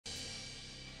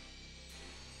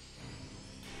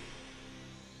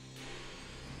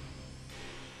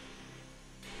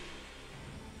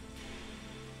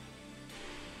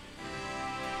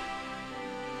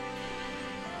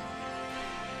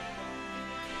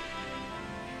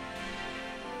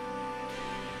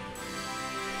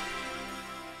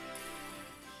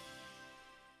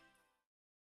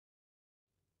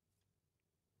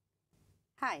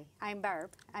Hi, I'm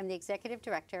Barb. I'm the Executive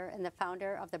Director and the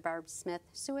founder of the Barb Smith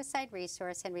Suicide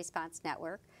Resource and Response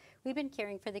Network. We've been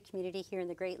caring for the community here in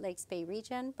the Great Lakes Bay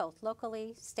region, both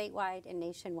locally, statewide, and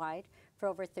nationwide, for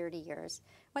over 30 years.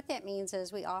 What that means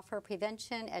is we offer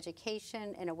prevention,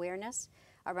 education, and awareness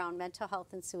around mental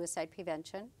health and suicide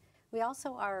prevention. We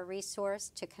also are a resource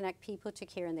to connect people to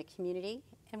care in the community,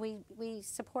 and we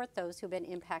support those who've been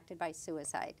impacted by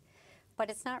suicide. But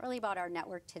it's not really about our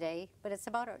network today, but it's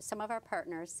about some of our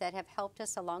partners that have helped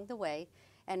us along the way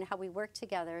and how we work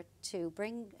together to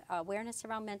bring awareness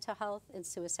around mental health and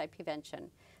suicide prevention.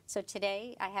 So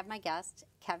today I have my guest,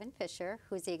 Kevin Fisher,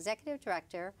 who is the Executive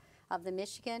Director of the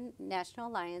Michigan National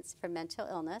Alliance for Mental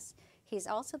Illness. He's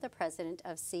also the President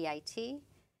of CIT.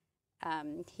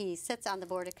 He sits on the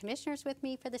Board of Commissioners with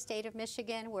me for the state of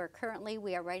Michigan, where currently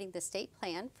we are writing the state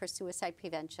plan for suicide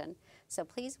prevention. So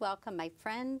please welcome my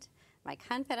friend, my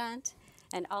confidant,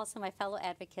 and also my fellow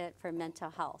advocate for mental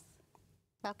health.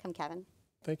 Welcome, Kevin.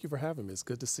 Thank you for having me. It's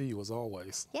good to see you as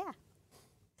always. Yeah.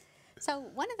 So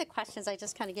one of the questions, I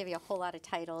just kind of give you a whole lot of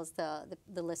titles, the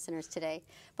listeners today,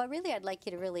 but really I'd like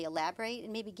you to really elaborate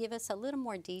and maybe give us a little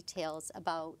more details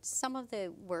about some of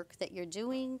the work that you're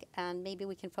doing, and maybe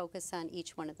we can focus on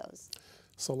each one of those.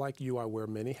 So like you, I wear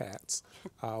many hats.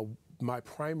 My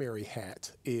primary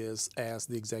hat is as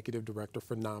the Executive Director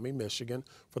for NAMI Michigan.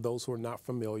 For those who are not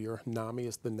familiar, NAMI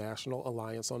is the National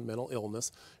Alliance on Mental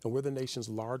Illness, and we're the nation's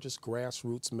largest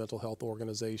grassroots mental health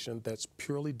organization that's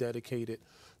purely dedicated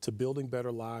to building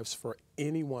better lives for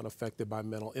anyone affected by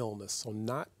mental illness. So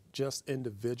not just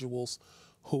individuals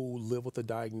who live with a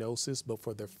diagnosis, but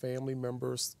for their family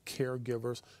members,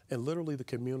 caregivers, and literally the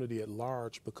community at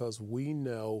large, because we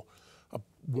know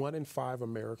 1 in 5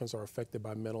 Americans are affected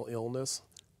by mental illness.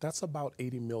 That's about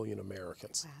 80 million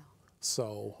Americans. Wow.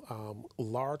 So a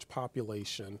large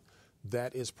population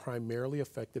that is primarily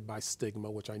affected by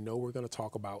stigma, which I know we're going to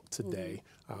talk about today.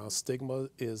 Mm-hmm. Stigma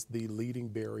is the leading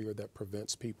barrier that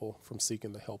prevents people from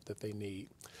seeking the help that they need.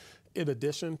 In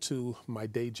addition to my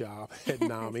day job at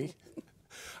NAMI,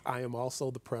 I am also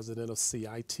the president of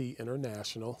CIT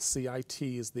International. CIT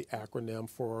is the acronym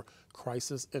for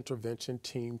Crisis Intervention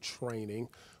Team Training,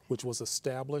 which was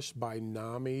established by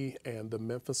NAMI and the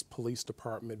Memphis Police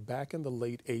Department back in the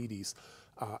late 80s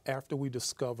after we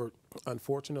discovered,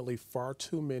 unfortunately, far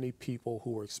too many people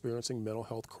who were experiencing mental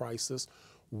health crisis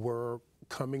were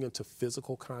coming into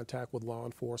physical contact with law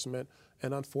enforcement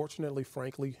and, unfortunately,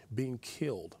 frankly, being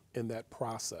killed in that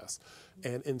process.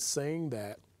 And in saying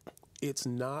that, it's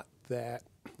not that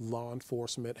law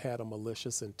enforcement had a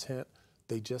malicious intent.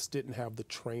 They just didn't have the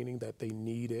training that they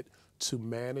needed to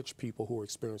manage people who are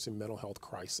experiencing mental health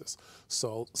crisis.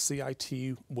 So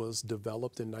CIT was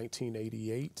developed in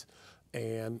 1988,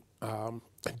 and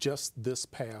just this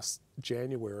past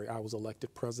January, I was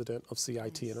elected president of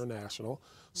CIT International.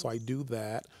 So I do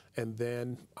that. And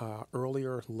then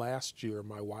earlier last year,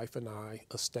 my wife and I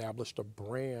established a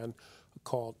brand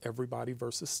called Everybody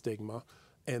versus Stigma.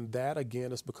 And that,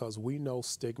 again, is because we know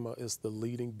stigma is the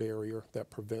leading barrier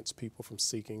that prevents people from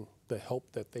seeking the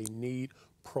help that they need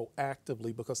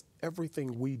proactively, because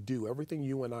everything we do, everything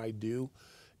you and I do,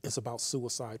 is about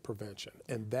suicide prevention.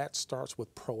 And that starts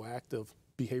with proactive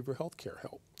behavioral health care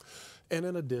help. And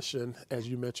in addition, as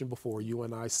you mentioned before, you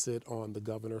and I sit on the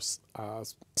Governor's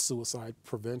Suicide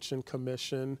Prevention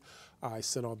Commission. I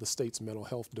sit on the state's Mental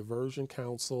Health Diversion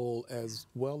Council, as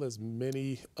well as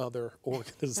many other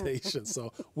organizations.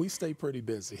 So we stay pretty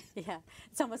busy. Yeah.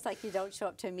 It's almost like you don't show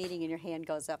up to a meeting and your hand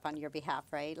goes up on your behalf,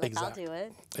 right? Like, exactly. I'll do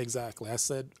it. Exactly. I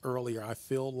said earlier, I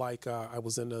feel like I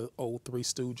was in the old Three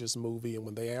Stooges movie, and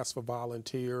when they asked for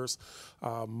volunteers,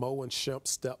 Moe and Shemp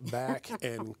stepped back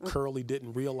and Curly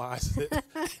didn't realize it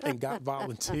and got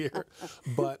volunteered.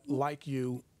 But like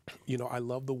you know, I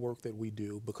love the work that we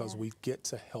do because we get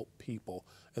to help people,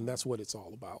 and that's what it's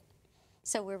all about.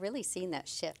 So we're really seeing that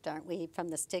shift, aren't we, from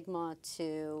the stigma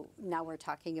to now we're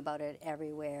talking about it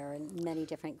everywhere and many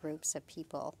different groups of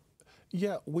people.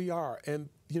 Yeah, we are. And,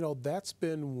 you know, that's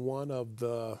been one of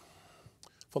the,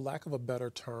 for lack of a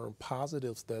better term,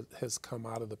 positives that has come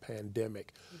out of the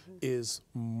pandemic is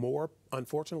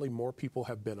unfortunately, more people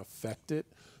have been affected.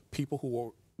 People who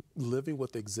are living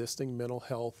with existing mental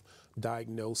health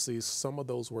diagnoses, some of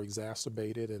those were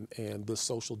exacerbated, and the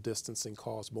social distancing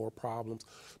caused more problems.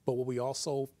 But what we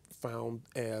also found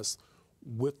as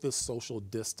with this social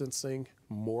distancing,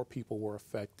 more people were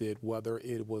affected, whether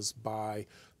it was by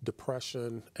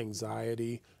depression,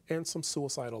 anxiety, and some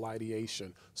suicidal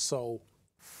ideation. So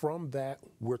from that,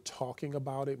 we're talking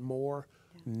about it more.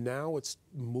 Now it's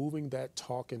moving that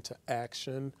talk into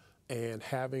action and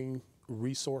having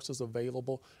resources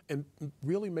available, and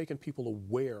really making people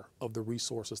aware of the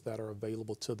resources that are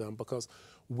available to them, because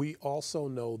we also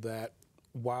know that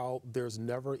while there's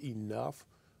never enough,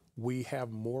 we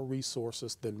have more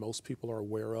resources than most people are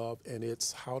aware of, and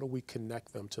it's how do we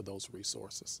connect them to those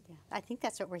resources. Yeah, I think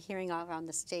that's what we're hearing all around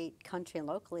the state, country, and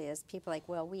locally is people like,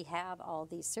 well, we have all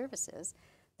these services.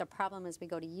 The problem is we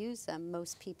go to use them.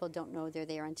 Most people don't know they're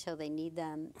there until they need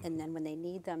them, and then when they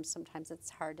need them, sometimes it's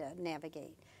hard to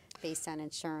navigate based on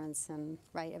insurance and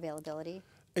availability.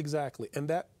 Exactly, and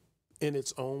that in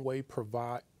its own way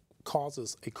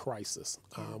causes a crisis.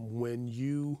 When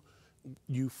you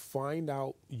find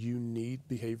out you need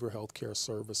behavioral health care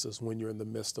services when you're in the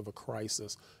midst of a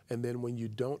crisis, and then when you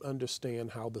don't understand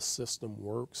how the system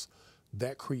works,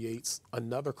 that creates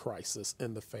another crisis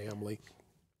in the family.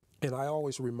 And I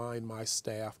always remind my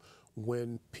staff,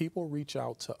 when people reach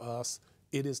out to us,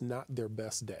 it is not their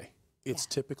best day. It's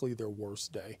typically their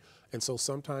worst day. And so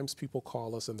sometimes people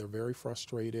call us and they're very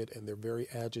frustrated and they're very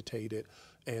agitated,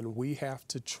 and we have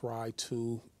to try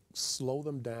to slow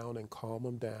them down and calm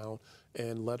them down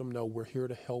and let them know we're here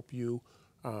to help you.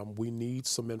 We need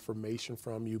some information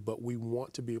from you, but we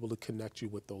want to be able to connect you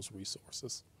with those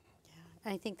resources.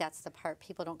 Yeah, I think that's the part.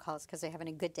 People don't call us because they're having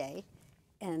a good day,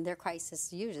 and their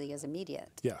crisis usually is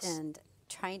immediate. Yes. And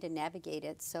trying to navigate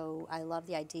it. So I love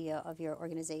the idea of your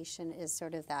organization is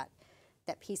sort of that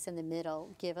piece in the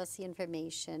middle. Give us the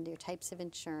information, your types of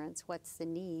insurance, what's the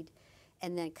need,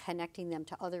 and then connecting them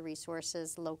to other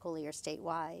resources locally or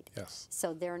statewide. Yes.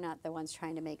 So they're not the ones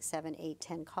trying to make 7, 8,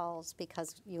 10 calls,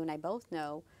 because you and I both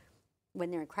know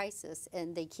when they're in crisis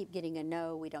and they keep getting a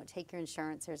no, we don't take your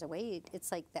insurance, there's a wait,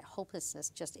 it's like that hopelessness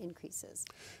just increases.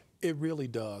 It really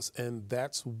does, and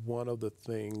that's one of the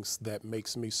things that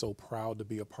makes me so proud to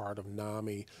be a part of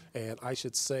NAMI. And I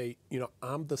should say,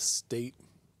 I'm the state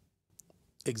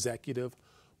executive,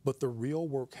 but the real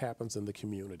work happens in the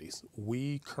communities.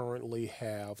 We currently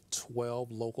have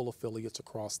 12 local affiliates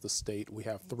across the state. We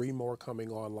have 3 more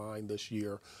coming online this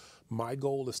year. My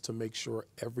goal is to make sure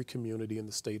every community in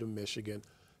the state of Michigan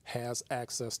has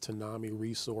access to NAMI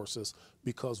resources,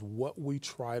 because what we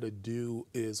try to do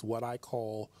is what I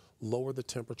call lower the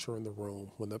temperature in the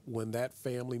room. When that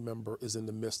family member is in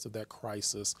the midst of that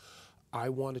crisis, I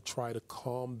want to try to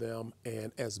calm them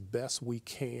and, as best we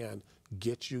can,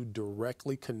 get you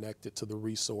directly connected to the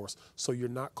resource, so you're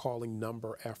not calling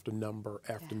number after number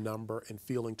after number and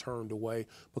feeling turned away.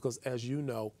 Because as you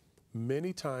know,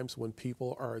 many times when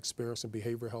people are experiencing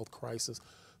behavioral health crisis,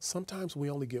 sometimes we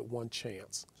only get one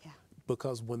chance. Yeah.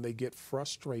 Because when they get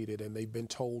frustrated and they've been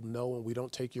told no and we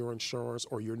don't take your insurance,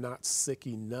 or you're not sick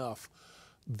enough,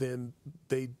 then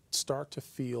they start to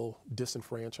feel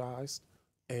disenfranchised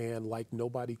and like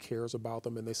nobody cares about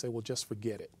them, and they say, well, just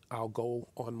forget it. I'll go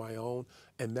on my own.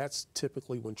 And that's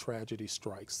typically when tragedy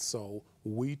strikes. So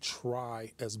we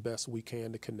try as best we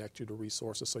can to connect you to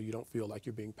resources so you don't feel like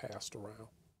you're being passed around.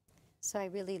 So I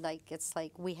really it's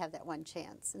like we have that one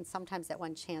chance, and sometimes that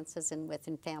one chance is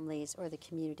within families or the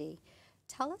community.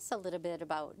 Tell us a little bit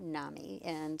about NAMI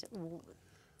and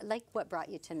what brought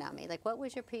you to NAMI? Like, what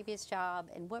was your previous job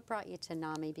and what brought you to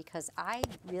NAMI? Because I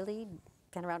really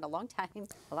been around a long time,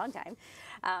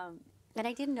 and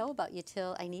I didn't know about you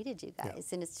till I needed you guys.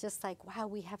 Yeah. And it's just like, wow,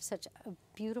 we have such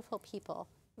beautiful people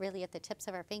really at the tips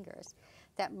of our fingers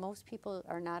that most people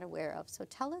are not aware of. So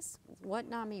tell us what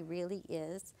NAMI really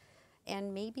is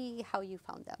and maybe how you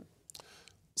found them.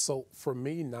 So for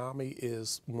me, NAMI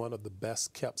is one of the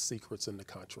best kept secrets in the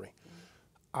country.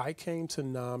 I came to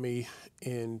NAMI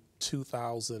in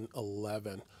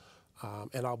 2011,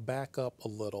 and I'll back up a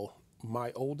little.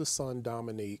 My oldest son,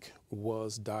 Dominique,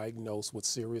 was diagnosed with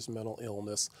serious mental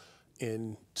illness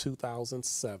in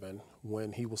 2007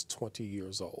 when he was 20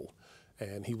 years old.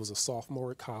 And he was a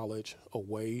sophomore at college,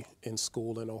 away in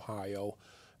school in Ohio.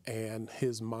 And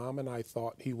his mom and I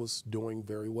thought he was doing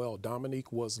very well.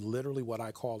 Dominique was literally what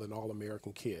I call an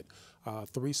all-American kid.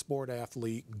 3-sport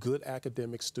athlete, good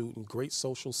academic student, great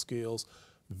social skills,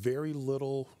 very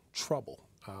little trouble.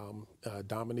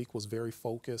 Dominique was very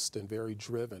focused and very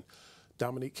driven.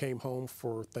 Dominique came home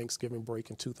for Thanksgiving break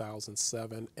in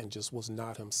 2007 and just was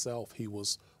not himself. He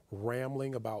was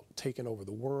rambling about taking over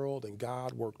the world, and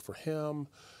God worked for him.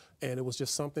 And it was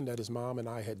just something that his mom and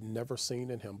I had never seen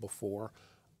in him before.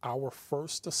 Our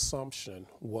first assumption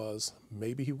was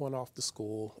maybe he went off to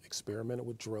school, experimented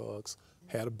with drugs,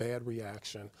 had a bad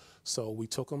reaction. So we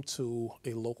took him to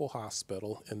a local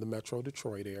hospital in the Metro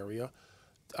Detroit area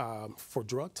for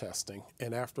drug testing.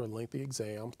 And after a lengthy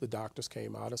exam, the doctors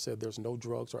came out and said there's no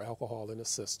drugs or alcohol in his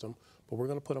system, but we're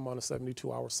going to put him on a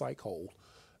 72-hour psych hold.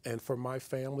 And for my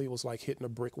family, it was like hitting a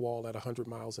brick wall at 100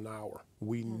 miles an hour.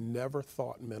 We never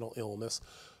thought mental illness.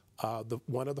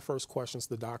 One of the first questions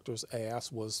the doctors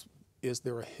asked was, is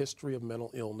there a history of mental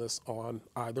illness on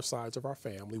either sides of our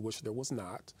family, which there was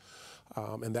not.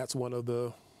 And that's one of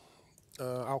the,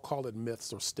 I'll call it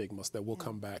myths or stigmas that we'll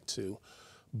come back to.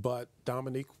 But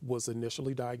Dominique was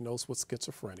initially diagnosed with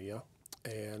schizophrenia,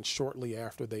 and shortly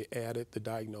after they added the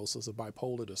diagnosis of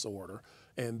bipolar disorder.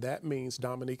 And that means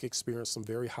Dominique experienced some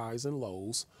very highs and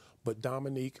lows, but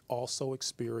Dominique also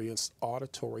experienced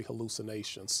auditory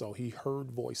hallucinations. So he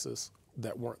heard voices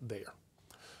that weren't there.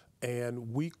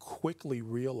 And we quickly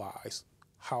realized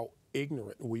how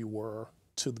ignorant we were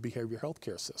to the behavioral health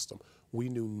care system. We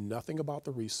knew nothing about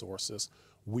the resources.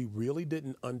 We really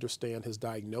didn't understand his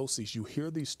diagnoses. You hear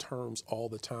these terms all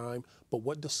the time, but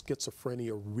what does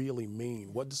schizophrenia really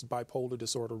mean? What does bipolar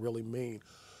disorder really mean?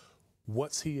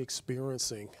 What's he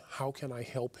experiencing? How can I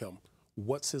help him?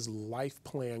 What's his life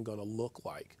plan going to look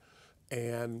like?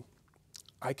 And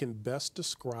I can best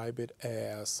describe it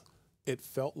as, it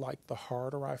felt like the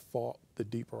harder I fought, the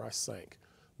deeper I sank.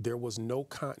 There was no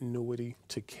continuity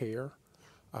to care.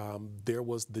 There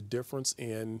was the difference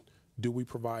in, do we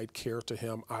provide care to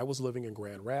him? I was living in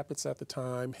Grand Rapids at the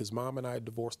time. His mom and I had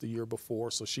divorced the year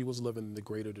before, so she was living in the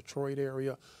greater Detroit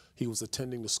area. He was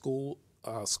attending the school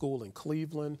in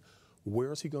Cleveland.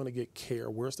 Where's he going to get care?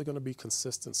 Where's there going to be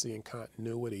consistency and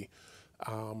continuity?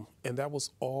 And that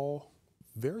was all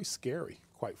very scary,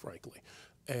 quite frankly.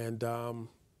 And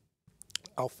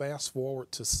I'll fast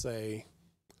forward to say,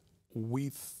 we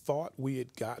thought we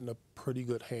had gotten a pretty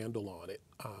good handle on it.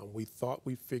 We thought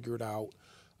we figured out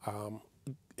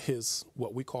his,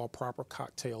 what we call proper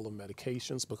cocktail of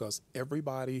medications, because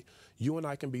everybody, you and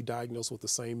I can be diagnosed with the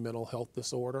same mental health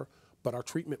disorder, but our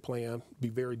treatment plan be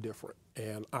very different,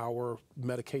 and our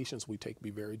medications we take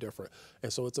be very different.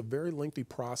 And so it's a very lengthy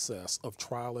process of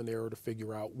trial and error to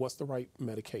figure out what's the right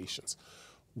medications,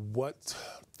 what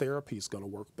therapy is going to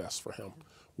work best for him.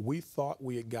 We thought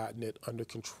we had gotten it under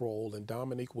control, and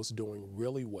Dominique was doing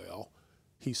really well.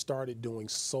 He started doing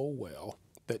so well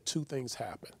that two things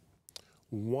happened.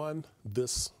 One,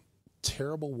 this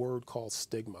terrible word called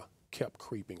stigma kept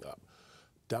creeping up.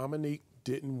 Dominique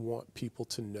didn't want people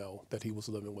to know that he was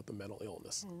living with a mental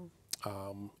illness.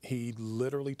 He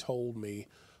literally told me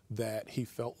that he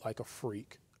felt like a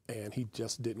freak, and he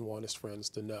just didn't want his friends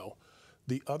to know.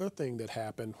 The other thing that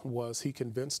happened was he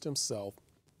convinced himself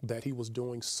that he was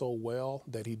doing so well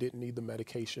that he didn't need the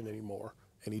medication anymore,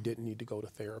 and he didn't need to go to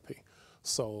therapy.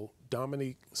 So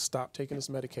Dominique stopped taking his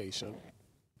medication.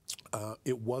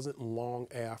 It wasn't long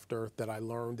after that I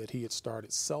learned that he had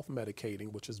started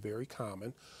self-medicating, which is very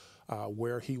common,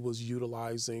 where he was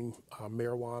utilizing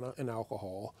marijuana and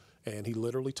alcohol. And he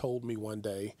literally told me one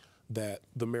day that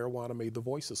the marijuana made the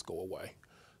voices go away.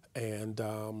 And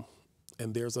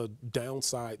there's a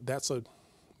downside. That's a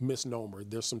misnomer.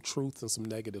 There's some truth and some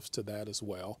negatives to that as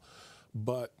well.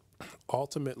 But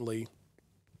ultimately,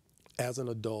 as an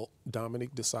adult,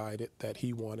 Dominique decided that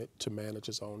he wanted to manage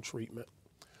his own treatment.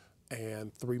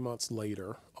 And 3 months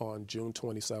later, on June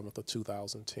 27th of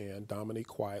 2010, Dominique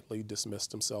quietly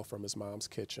dismissed himself from his mom's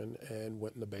kitchen and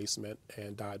went in the basement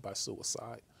and died by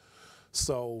suicide.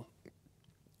 So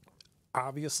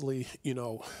obviously, you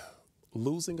know,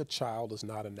 losing a child is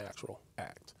not a natural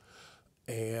act.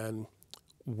 And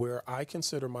where I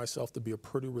consider myself to be a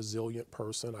pretty resilient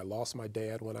person, I lost my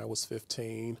dad when I was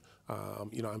 15.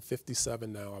 You know, I'm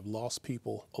 57 now. I've lost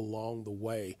people along the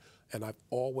way, and I've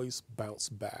always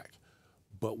bounced back.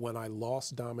 But when I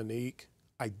lost Dominique,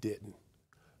 I didn't.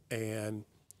 And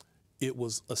it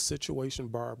was a situation,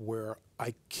 Barb, where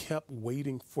I kept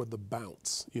waiting for the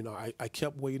bounce. You know, I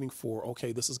kept waiting for,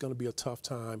 okay, this is going to be a tough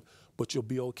time, but you'll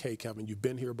be okay, Kevin. You've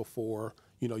been here before.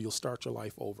 You know, you'll start your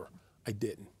life over. I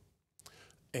didn't.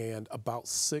 And about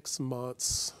 6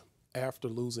 months after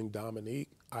losing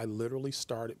Dominique, I literally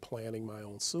started planning my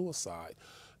own suicide.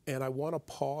 And I want to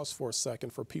pause for a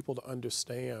second for people to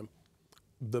understand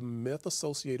the myth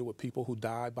associated with people who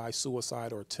die by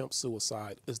suicide or attempt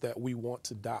suicide is that we want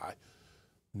to die.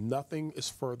 Nothing is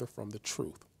further from the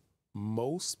truth.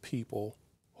 Most people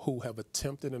who have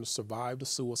attempted and survived a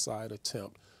suicide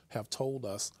attempt have told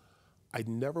us, I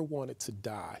never wanted to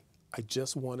die. I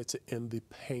just wanted to end the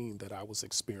pain that I was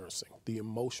experiencing, the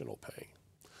emotional pain.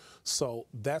 So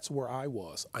that's where I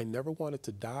was. I never wanted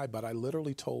to die, but I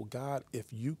literally told God, if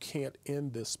you can't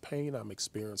end this pain I'm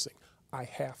experiencing, I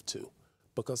have to,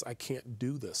 because I can't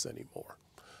do this anymore.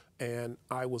 And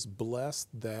I was blessed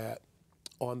that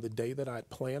on the day that I'd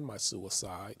planned my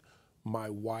suicide, my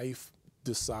wife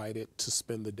decided to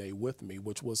spend the day with me,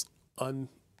 which was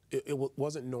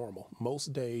wasn't normal.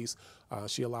 Most days,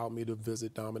 she allowed me to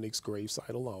visit Dominique's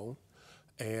gravesite alone.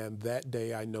 And that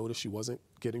day I noticed she wasn't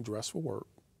getting dressed for work.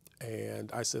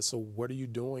 And I said, so what are you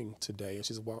doing today? And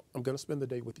she said, well, I'm going to spend the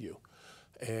day with you.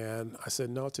 And I said,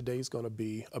 no, today's going to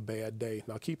be a bad day.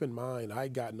 Now, keep in mind, I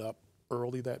had gotten up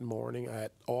early that morning. I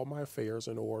had all my affairs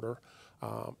in order.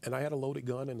 And I had a loaded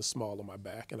gun in the small of my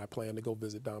back. And I planned to go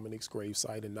visit Dominique's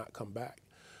gravesite and not come back.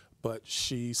 But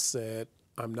she said,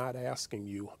 I'm not asking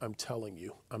you, I'm telling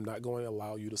you, I'm not going to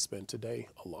allow you to spend today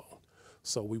alone.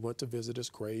 So we went to visit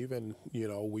his grave, and, you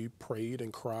know, we prayed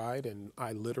and cried, and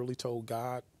I literally told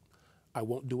God, I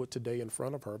won't do it today in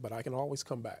front of her, but I can always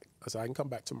come back. I said, I can come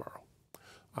back tomorrow.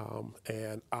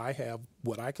 And I have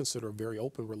what I consider a very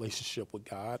open relationship with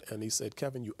God. And he said,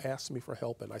 Kevin, you asked me for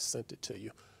help and I sent it to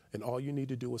you. And all you need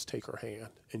to do is take her hand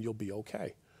and you'll be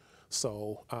okay.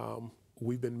 So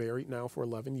we've been married now for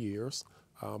 11 years.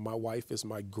 My wife is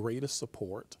my greatest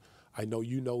support. I know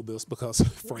you know this because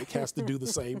Frank has to do the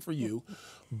same for you.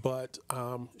 But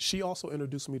she also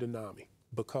introduced me to NAMI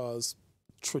because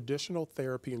traditional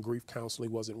therapy and grief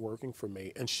counseling wasn't working for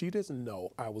me. And she didn't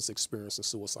know I was experiencing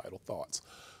suicidal thoughts.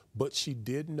 But she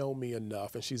did know me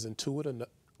enough, and she's intuitive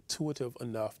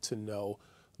enough to know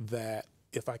that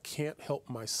if I can't help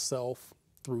myself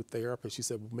through therapy, she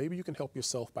said, well, maybe you can help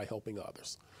yourself by helping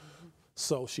others. Mm-hmm.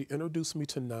 So she introduced me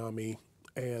to NAMI.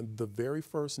 And the very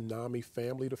first NAMI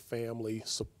Family to Family,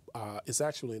 it's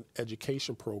actually an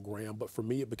education program, but for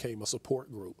me it became a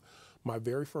support group. My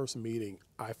very first meeting,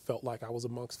 I felt like I was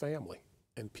amongst family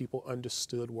and people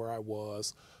understood where I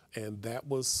was. And that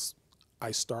was, I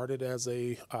started as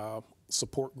a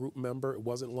support group member. It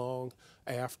wasn't long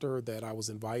after that I was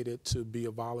invited to be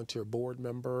a volunteer board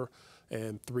member.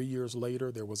 And 3 years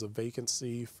later, there was a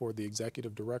vacancy for the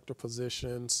executive director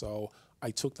position. So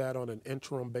I took that on an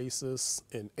interim basis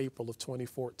in April of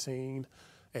 2014.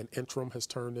 And interim has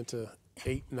turned into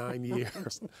 8-9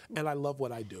 years. And I love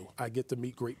what I do. I get to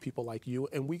meet great people like you,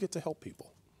 and we get to help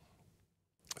people.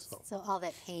 So all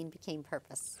that pain became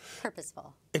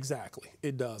purposeful. Exactly,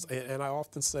 it does. And I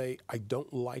often say, I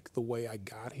don't like the way I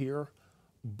got here,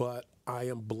 but I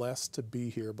am blessed to be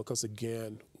here because,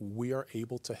 again, we are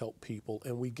able to help people,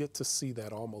 and we get to see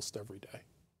that almost every day.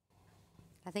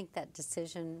 I think that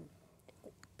decision,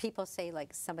 people say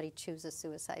like somebody chooses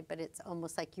suicide, but it's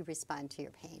almost like you respond to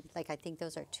your pain. Like, I think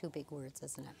those are two big words,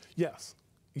 isn't it? Yes,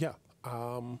 yeah.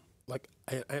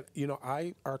 You know,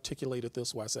 I articulated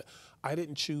this way. I said, I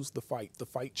didn't choose the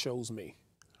fight chose me.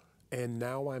 And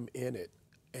now I'm in it,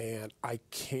 and I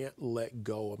can't let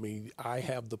go. I mean, I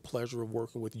have the pleasure of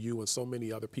working with you and so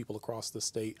many other people across the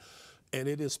state, and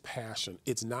it is passion.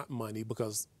 It's not money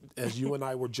because, as you and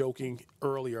I were joking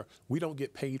earlier, we don't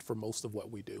get paid for most of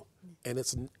what we do. And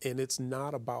it's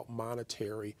not about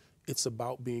monetary. It's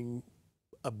about being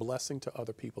a blessing to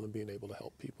other people and being able to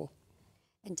help people.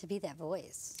 And to be that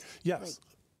voice. Yes.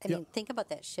 I mean, think about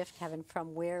that shift, Kevin,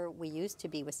 from where we used to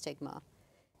be with stigma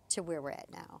to where we're at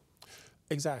now.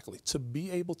 Exactly. To be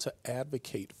able to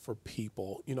advocate for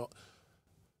people. You know,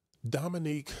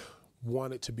 Dominique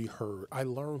wanted to be heard. I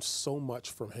learned so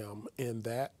much from him in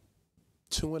that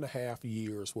 2.5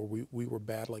 years where we were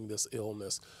battling this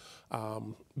illness.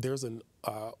 There's an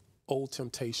old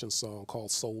Temptation song called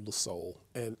Soul to Soul.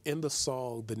 And in the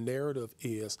song, the narrative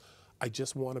is, I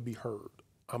just want to be heard.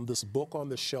 I'm this book on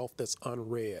the shelf that's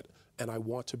unread, and I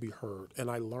want to be heard. And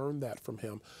I learned that from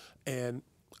him. And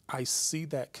I see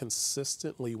that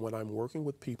consistently when I'm working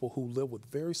with people who live with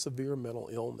very severe mental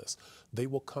illness. They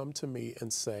will come to me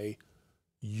and say,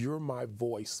 you're my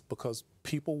voice because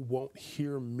people won't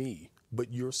hear me, but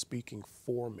you're speaking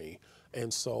for me.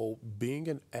 And so being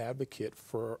an advocate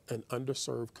for an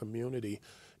underserved community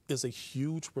is a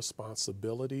huge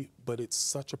responsibility, but it's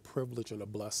such a privilege and a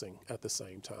blessing at the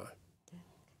same time.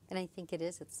 And I think it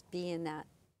is. It's being that,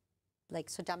 like,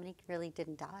 so Dominique really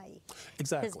didn't die.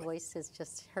 Exactly. His voice is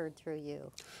just heard through you.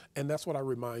 And that's what I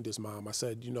remind his mom. I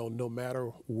said, you know, no matter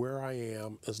where I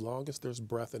am, as long as there's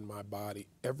breath in my body,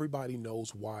 everybody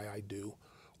knows why I do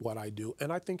what I do.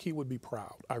 And I think he would be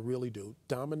proud. I really do.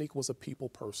 Dominique was a people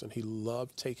person. He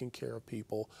loved taking care of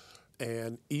people.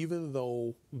 And even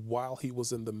though while he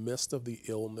was in the midst of the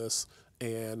illness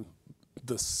and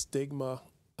the stigma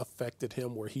affected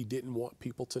him where he didn't want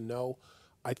people to know,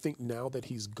 I think now that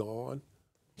he's gone,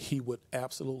 he would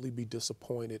absolutely be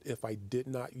disappointed if I did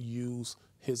not use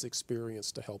his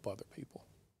experience to help other people.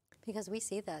 Because we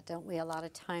see that, don't we, a lot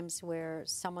of times where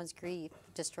someone's grief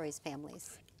destroys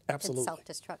families. Absolutely. It's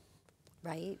self-destruct,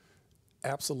 right?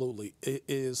 Absolutely. It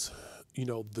is, you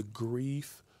know, the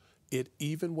grief,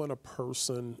 even when a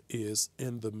person is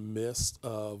in the midst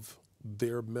of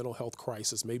their mental health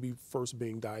crisis, maybe first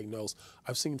being diagnosed,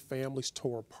 I've seen families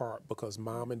tore apart because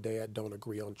mom and dad don't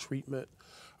agree on treatment.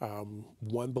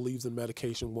 One believes in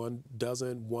medication, one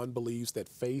doesn't. One believes that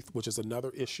faith, which is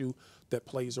another issue that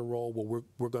plays a role, well,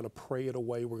 we're going to pray it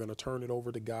away, we're going to turn it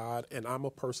over to God. And I'm a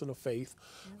person of faith,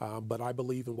 but I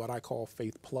believe in what I call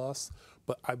faith plus.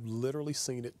 But I've literally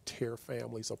seen it tear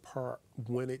families apart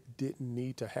when it didn't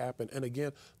need to happen. And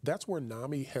again, that's where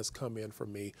NAMI has come in for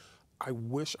me. I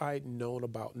wish I had known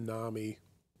about NAMI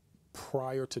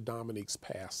prior to Dominique's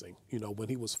passing, you know, when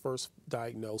he was first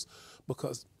diagnosed,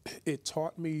 because it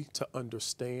taught me to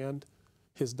understand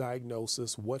his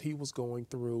diagnosis, what he was going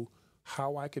through,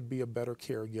 how I could be a better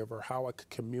caregiver, how I could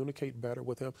communicate better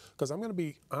with him. Because I'm going to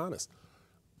be honest,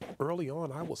 early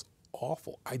on, I was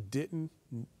awful. I didn't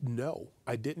know.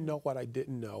 I didn't know what I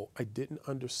didn't know. I didn't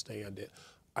understand it.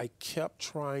 I kept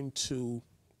trying to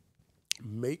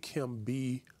make him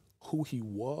be who he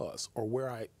was, or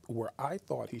where I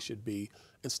thought he should be,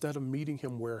 instead of meeting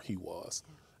him where he was,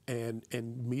 and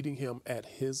meeting him at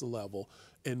his level.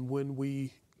 And when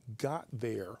we got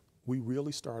there, we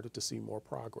really started to see more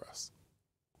progress.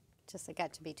 Just it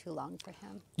got to be too long for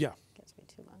him. Yeah. It got to be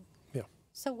too long. Yeah.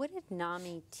 So what did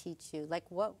NAMI teach you? Like,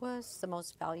 what was the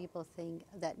most valuable thing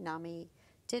that NAMI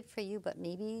did for you, but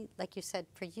maybe, like you said,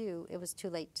 for you, it was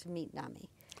too late to meet NAMI?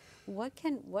 What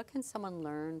can someone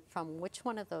learn from which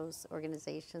one of those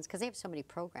organizations? Because they have so many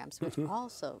programs, which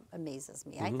also amazes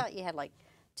me. I thought you had like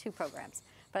 2 programs,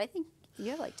 but I think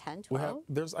you have like 10, 12?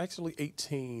 There's actually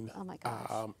 18 oh my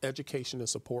gosh. Education and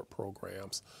support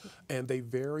programs, and they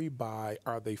vary by,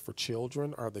 are they for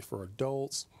children? Are they for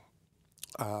adults?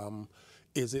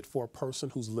 Is it for a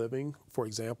person who's living, for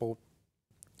example,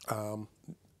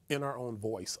 In Our Own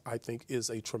Voice, I think, is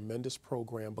a tremendous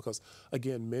program because,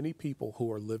 again, many people who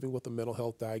are living with a mental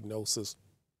health diagnosis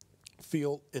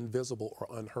feel invisible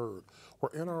or unheard.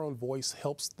 Where In Our Own Voice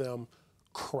helps them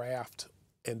craft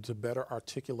and to better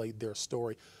articulate their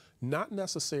story, not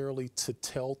necessarily to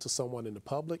tell to someone in the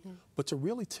public, but to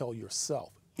really tell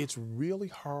yourself. It's really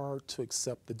hard to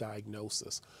accept the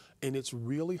diagnosis, and it's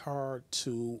really hard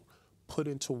to put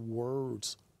into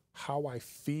words how I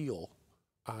feel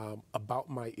about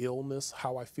my illness,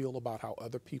 how I feel about how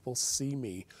other people see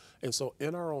me. And so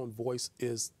In Our Own Voice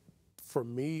is, for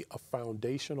me, a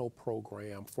foundational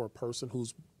program for a person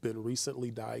who's been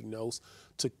recently diagnosed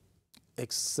to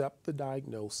accept the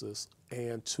diagnosis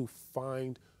and to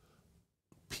find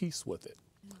peace with it.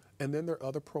 And then there are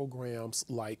other programs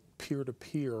like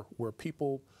peer-to-peer where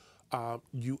people,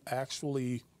 you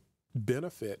actually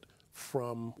benefit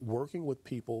from working with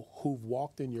people who've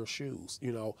walked in your shoes.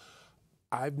 You know,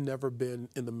 I've never been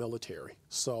in the military,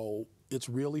 so it's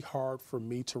really hard for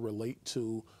me to relate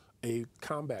to a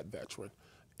combat veteran.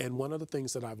 And one of the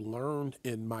things that I've learned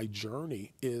in my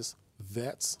journey is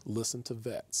vets listen to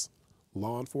vets.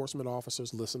 Law enforcement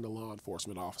officers listen to law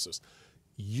enforcement officers.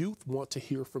 Youth want to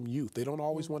hear from youth. They don't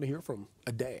always want to hear from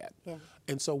a dad.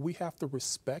 And so we have to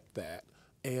respect that.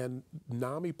 And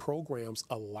NAMI programs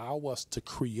allow us to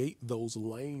create those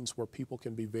lanes where people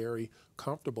can be very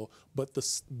comfortable. But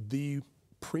the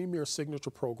premier signature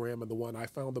program, and the one I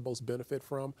found the most benefit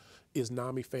from, is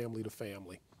NAMI Family to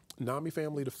Family. NAMI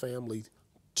Family to Family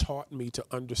taught me to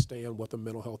understand what the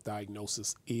mental health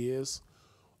diagnosis is.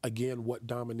 Again, what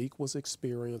Dominique was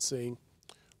experiencing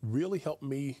really helped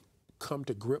me come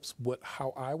to grips with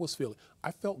how I was feeling.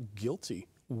 I felt guilty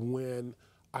when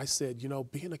I said, you know,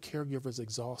 being a caregiver is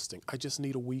exhausting. I just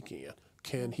need a weekend.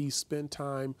 Can he spend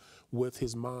time with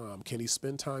his mom? Can he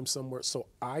spend time somewhere so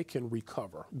I can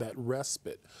recover, that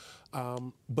respite?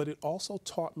 But it also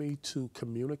taught me to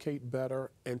communicate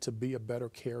better and to be a better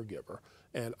caregiver.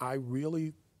 And I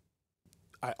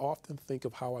often think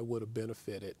of how I would have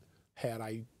benefited had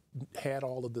I had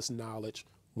all of this knowledge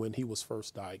when he was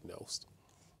first diagnosed.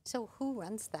 So who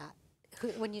runs that?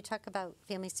 When you talk about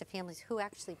families to families, who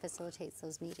actually facilitates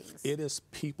those meetings? It is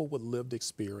people with lived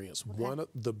experience. Okay. One of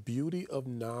the beauty of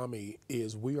NAMI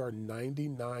is we are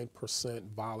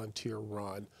 99% volunteer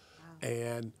run. Wow.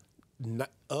 And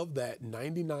of that,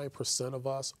 99% of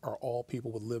us are all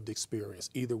people with lived experience.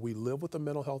 Either we live with a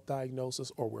mental health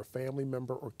diagnosis or we're a family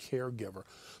member or caregiver.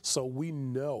 So we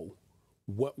know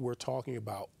what we're talking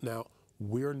about. Now,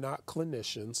 we're not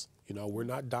clinicians. You know, we're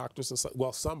not doctors, and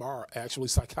well, some are actually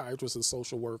psychiatrists and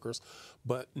social workers,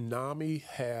 but NAMI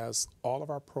has, all of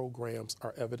our programs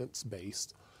are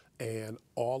evidence-based, and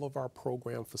all of our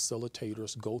program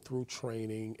facilitators go through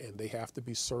training, and they have to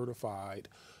be certified.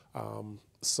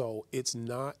 So it's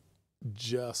not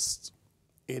just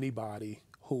anybody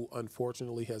who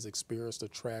unfortunately has experienced a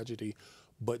tragedy,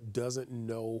 but doesn't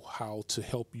know how to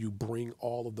help you bring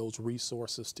all of those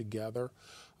resources together.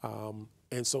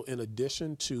 And so in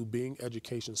addition to being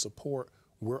education support,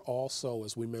 we're also,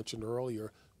 as we mentioned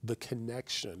earlier, the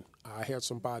connection. I had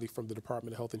somebody from the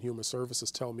Department of Health and Human Services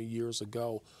tell me years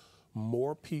ago,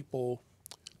 more people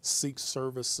seek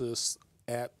services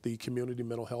at the community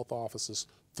mental health offices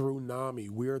through NAMI.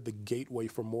 We're the gateway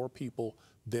for more people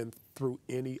than through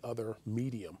any other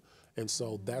medium. And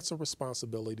so that's a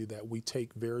responsibility that we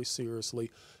take very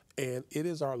seriously. And it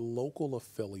is our local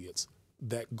affiliates,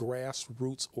 that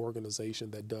grassroots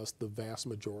organization, that does the vast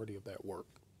majority of that work.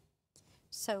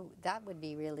 So that would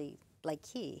be really like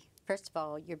key. First of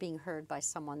all, you're being heard by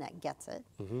someone that gets it,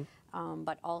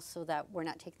 but also that we're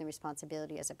not taking the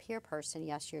responsibility as a peer person.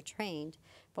 Yes, you're trained,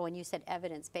 but when you said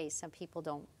evidence-based, some people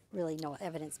don't really know what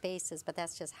evidence-based is, but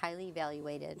that's just highly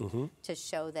evaluated to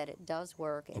show that it does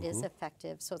work, it is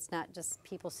effective, so it's not just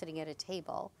people sitting at a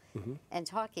table and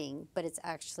talking, but it's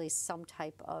actually some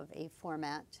type of a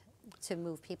format to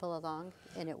move people along,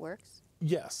 and it works?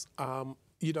 Yes.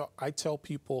 You know, I tell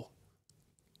people,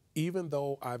 even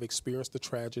though I've experienced the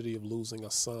tragedy of losing a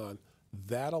son,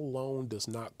 that alone does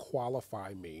not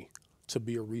qualify me to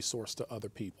be a resource to other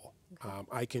people. Okay.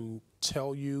 I can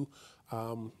tell you,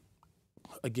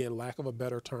 again, lack of a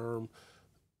better term,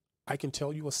 I can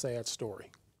tell you a sad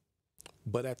story,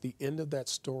 but at the end of that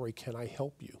story, can I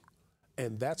help you?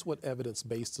 And that's what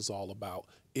evidence-based is all about.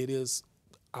 It is,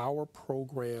 our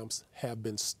programs have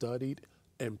been studied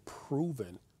and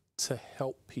proven to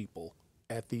help people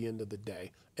at the end of the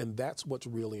day. And that's what's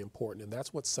really important, and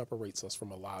that's what separates us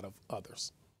from a lot of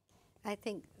others. I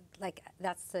think like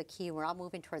that's the key. We're all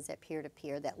moving towards that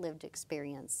peer-to-peer, that lived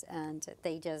experience. And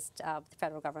they just, the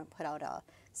federal government put out a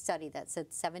study that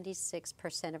said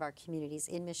 76% of our communities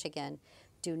in Michigan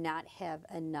do not have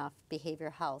enough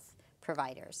behavioral health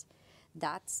providers.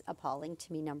 That's appalling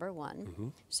to me, number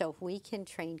one. So if we can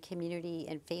train community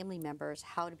and family members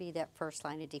how to be that first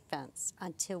line of defense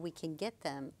until we can get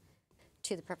them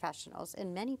to the professionals,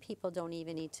 and many people don't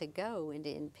even need to go into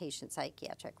inpatient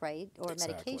psychiatric, right, or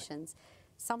Exactly. medications.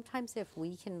 Sometimes if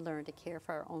we can learn to care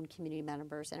for our own community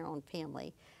members and our own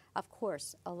family, of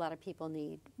course, a lot of people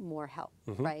need more help,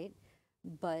 right?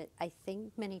 But I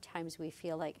think many times we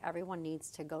feel like everyone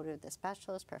needs to go to the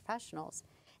specialist professionals,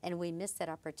 and we miss that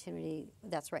opportunity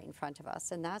that's right in front of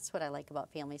us. And that's what I like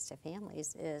about Families to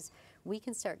Families is we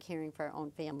can start caring for our own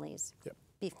families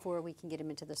before we can get them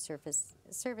into the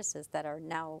services that are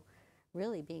now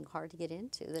really being hard to get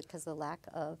into because of the lack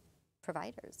of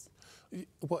providers.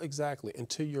 Well, exactly. And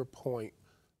to your point,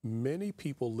 many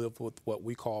people live with what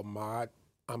we call mild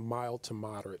to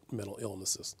moderate mental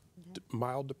illnesses,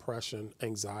 mild depression,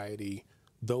 anxiety,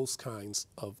 those kinds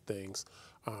of things,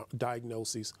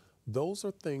 diagnoses. Those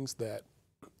are things that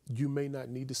you may not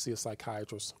need to see a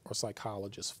psychiatrist or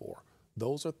psychologist for.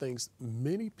 Those are things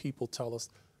many people tell us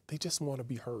they just want to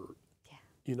be heard. Yeah.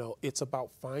 You know, it's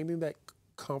about finding that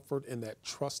comfort in that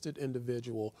trusted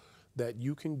individual that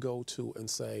you can go to and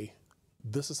say,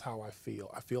 this is how I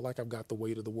feel. I feel like I've got the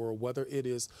weight of the world, whether it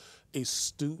is a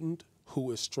student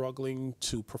who is struggling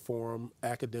to perform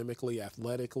academically,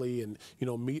 athletically, and, you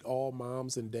know, meet all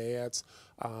moms and dads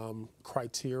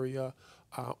criteria,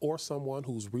 or someone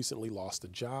who's recently lost a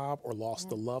job or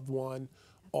lost a loved one.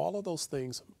 All of those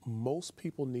things, most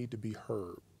people need to be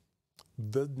heard.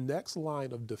 The next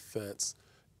line of defense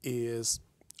is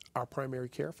our primary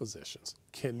care physicians.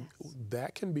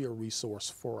 That can be a resource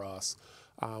for us.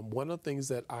 One of the things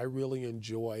that I really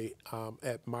enjoy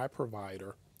at my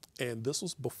provider, and this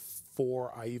was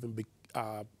before I even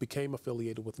became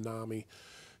affiliated with NAMI,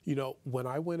 you know, when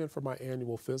I went in for my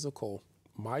annual physical,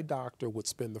 my doctor would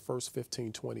spend the first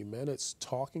 15, 20 minutes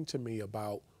talking to me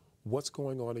about what's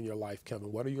going on in your life,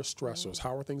 Kevin. What are your stressors?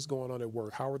 How are things going on at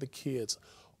work? How are the kids?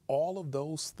 All of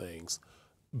those things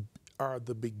are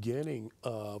the beginning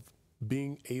of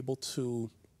being able to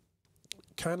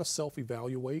kind of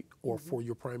self-evaluate, or for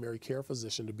your primary care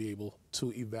physician to be able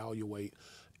to evaluate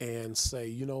and say,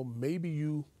 you know, maybe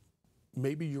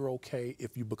you're okay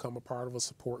if you become a part of a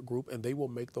support group, and they will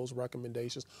make those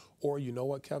recommendations. Or, you know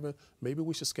what, Kevin, maybe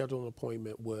we should schedule an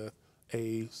appointment with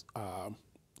a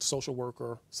social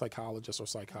worker, psychologist, or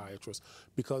psychiatrist.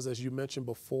 Because as you mentioned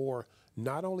before,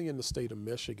 not only in the state of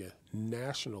Michigan,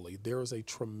 nationally, there is a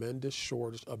tremendous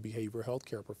shortage of behavioral health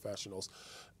care professionals.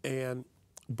 And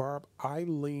Barb, I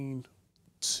lean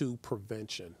to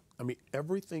prevention. I mean,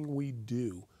 everything we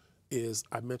do is,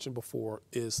 I mentioned before,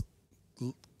 is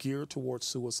geared towards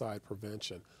suicide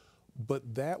prevention.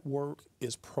 But that work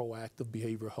is proactive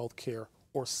behavioral health care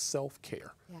or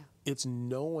self-care. It's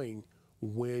knowing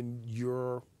when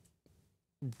you're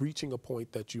reaching a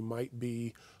point that you might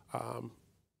be,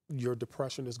 your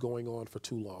depression is going on for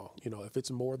too long. You know, if it's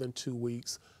more than 2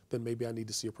 weeks, then maybe I need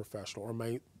to see a professional. Or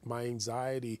my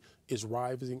anxiety is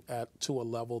rising to a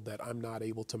level that I'm not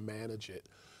able to manage it.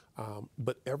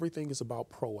 But everything is about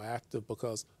proactive,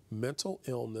 because mental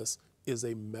illness is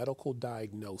a medical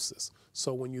diagnosis.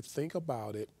 So when you think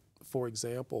about it, for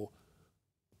example,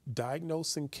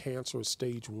 diagnosing cancer at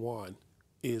stage 1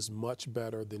 is much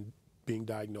better than being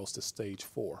diagnosed at stage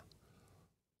 4.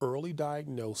 Early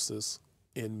diagnosis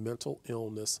in mental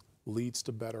illness leads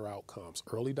to better outcomes.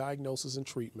 Early diagnosis and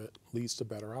treatment leads to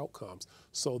better outcomes.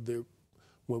 So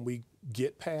when we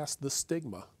get past the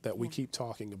stigma that we keep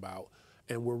talking about,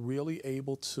 and we're really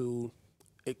able to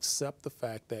accept the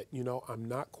fact that, you know, I'm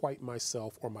not quite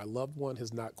myself, or my loved one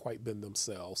has not quite been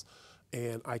themselves,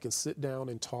 and I can sit down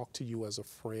and talk to you as a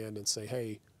friend and say,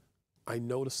 hey, I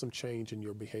noticed some change in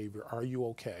your behavior. Are you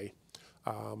okay?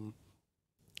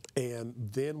 And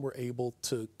then we're able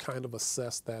to kind of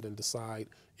assess that and decide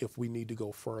if we need to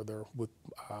go further with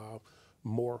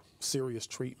more serious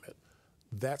treatment.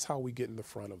 That's how we get in the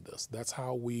front of this. That's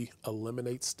how we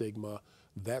eliminate stigma.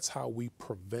 That's how we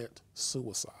prevent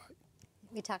suicide.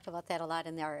 We talked about that a lot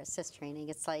in our assist training.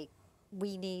 It's like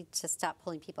we need to stop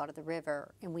pulling people out of the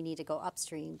river, and we need to go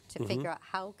upstream to figure out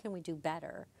how can we do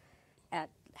better at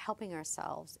helping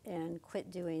ourselves, and quit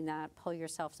doing that, pull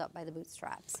yourselves up by the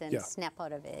bootstraps and snap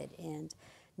out of it. And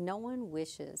no one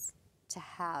wishes to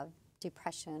have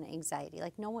depression, anxiety.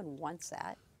 Like, no one wants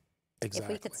that. Exactly.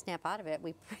 If we could snap out of it,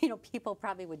 you know, people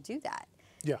probably would do that.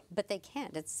 Yeah. But they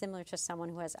can't. It's similar to someone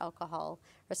who has alcohol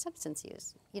or substance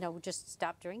use. You know, just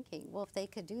stop drinking. Well, if they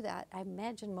could do that, I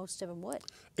imagine most of them would.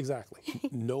 Exactly.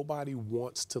 Nobody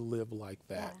wants to live like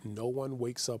that. No one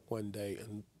wakes up one day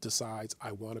and decides,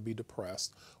 I want to be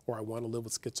depressed, or I want to live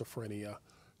with schizophrenia.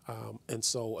 And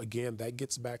so, again, that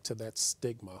gets back to that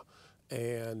stigma.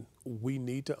 And we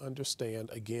need to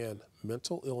understand, again,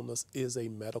 mental illness is a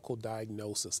medical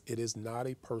diagnosis. It is not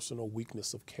a personal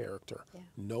weakness of character.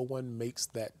 No one makes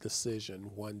that decision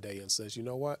one day and says, you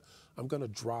know what, I'm going to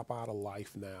drop out of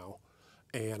life now,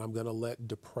 and I'm going to let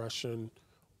depression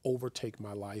overtake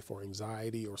my life, or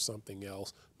anxiety, or something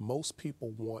else. Most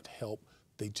people want help.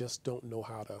 They just don't know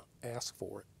how to ask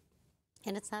for it.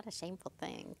 And it's not a shameful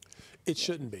thing. It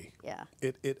shouldn't be. Yeah.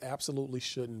 It absolutely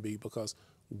shouldn't be, because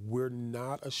we're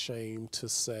not ashamed to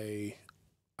say,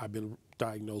 I've been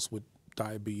diagnosed with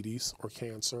diabetes or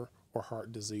cancer or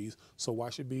heart disease. So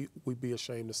why should we be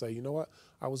ashamed to say, you know what,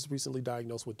 I was recently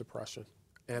diagnosed with depression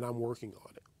and I'm working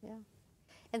on it. Yeah.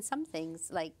 And some things,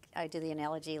 like I do the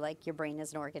analogy, like your brain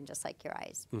is an organ just like your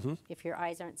eyes. If your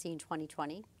eyes aren't seeing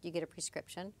 20/20, you get a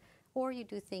prescription. Or you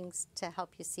do things to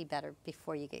help you see better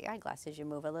before you get your eyeglasses. You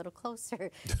move a little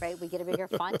closer, right? We get a bigger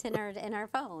font in our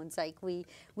phones. Like we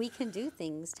can do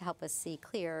things to help us see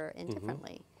clearer and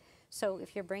differently. So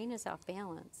if your brain is off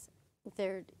balance,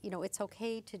 it's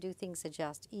okay to do things,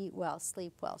 adjust, eat well,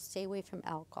 sleep well, stay away from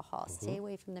alcohol, stay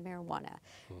away from the marijuana,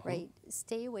 right?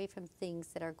 Stay away from things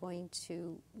that are going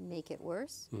to make it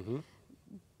worse.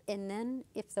 And then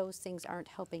if those things aren't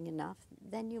helping enough,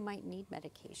 then you might need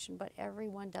medication. But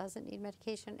everyone doesn't need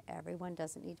medication. Everyone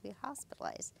doesn't need to be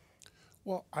hospitalized.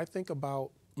 Well, I think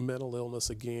about mental illness,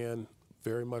 again,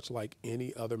 very much like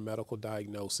any other medical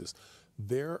diagnosis.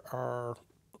 There are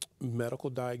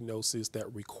medical diagnoses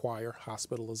that require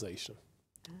hospitalization,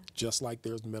 just like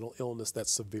there's mental illness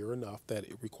that's severe enough that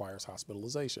it requires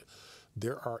hospitalization.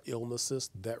 There are illnesses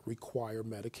that require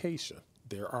medication.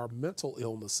 There are mental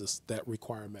illnesses that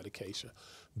require medication.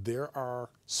 There are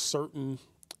certain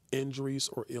injuries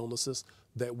or illnesses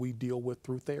that we deal with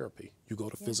through therapy. You go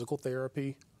to physical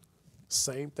therapy,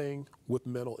 same thing with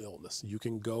mental illness. You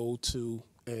can go to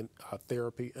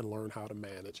therapy and learn how to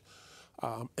manage.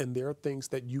 And there are things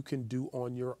that you can do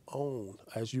on your own,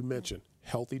 as you mentioned,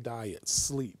 healthy diet,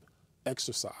 sleep,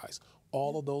 exercise,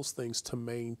 all of those things to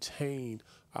maintain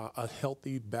a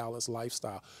healthy, balanced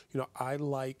lifestyle. You know, I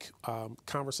like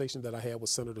conversation that I had with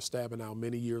Senator Stabenow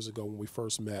many years ago when we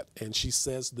first met, and she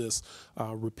says this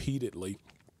repeatedly,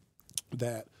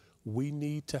 that we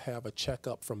need to have a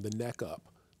checkup from the neck up,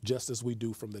 just as we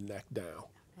do from the neck down.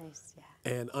 Nice, yeah.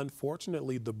 And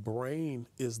unfortunately, the brain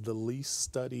is the least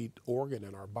studied organ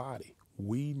in our body.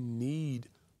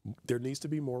 There needs to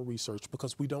be more research,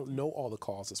 because we don't know all the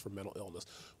causes for mental illness.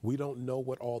 We don't know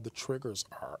what all the triggers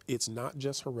are. It's not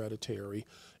just hereditary.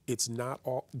 It's not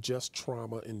just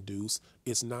trauma-induced.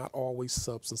 It's not always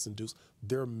substance-induced.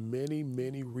 There are many,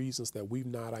 many reasons that we've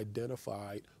not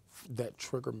identified that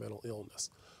trigger mental illness.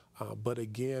 But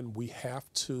again, we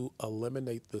have to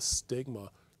eliminate the stigma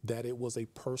that it was a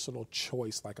personal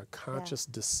choice, like a conscious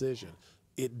decision.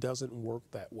 it doesn't work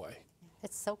that way.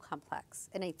 It's so complex.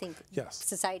 And I think Yes.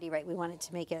 society, right, we wanted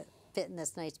to make it fit in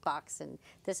this nice box, and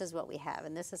this is what we have,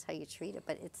 and this is how you treat it,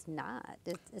 but it's not.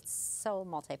 It's so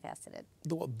multifaceted.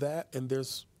 Well, that, and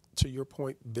there's, to your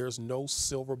point, there's no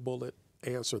silver bullet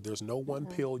answer. There's no one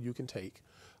pill you can take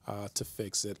to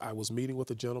fix it. I was meeting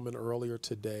with a gentleman earlier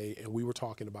today, and we were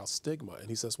talking about stigma, and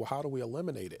he says, well, how do we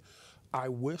eliminate it? I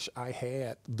wish I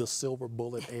had the silver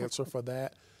bullet answer for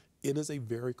that. It is a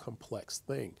very complex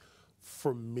thing.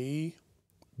 For me,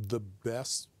 the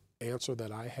best answer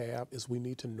that I have is we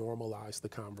need to normalize the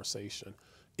conversation.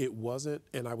 It wasn't,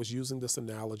 and I was using this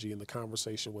analogy in the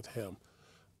conversation with him.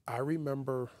 I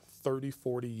remember 30,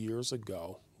 40 years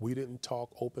ago, we didn't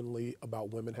talk openly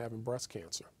about women having breast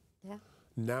cancer. Yeah.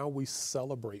 Now we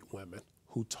celebrate women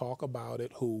who talk about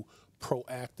it, who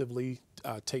proactively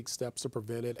take steps to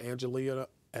prevent it.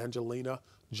 Angelina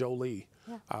Jolie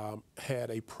had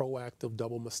a proactive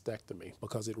double mastectomy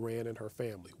because it ran in her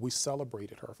family. We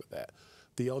celebrated her for that.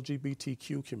 The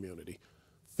LGBTQ community.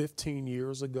 15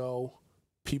 years ago,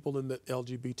 people in the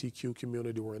LGBTQ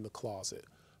community were in the closet.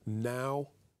 Now,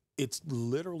 it's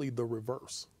literally the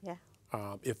reverse. Yeah.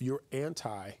 If you're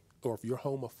anti or if you're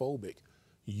homophobic,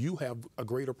 you have a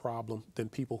greater problem than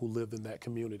people who live in that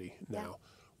community now. Yeah.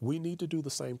 We need to do the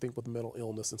same thing with mental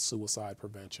illness and suicide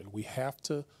prevention. We have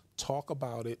to talk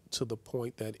about it to the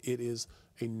point that it is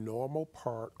a normal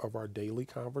part of our daily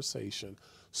conversation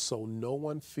so no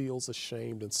one feels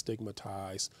ashamed and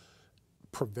stigmatized,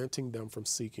 preventing them from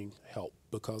seeking help.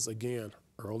 Because again,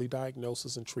 early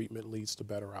diagnosis and treatment leads to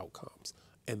better outcomes.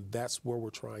 And that's where we're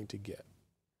trying to get.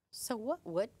 So what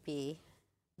would be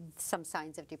some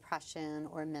signs of depression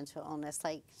or mental illness?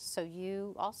 Like, so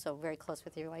you also very close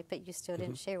with your wife, but you still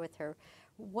didn't share with her.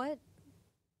 What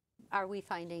are we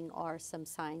finding are some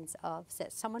signs of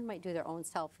that someone might do their own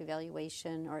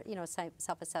self-evaluation or, you know,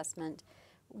 self-assessment?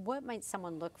 What might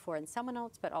someone look for in someone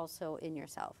else, but also in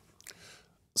yourself?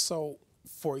 So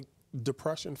for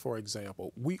depression, for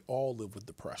example, we all live with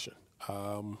depression.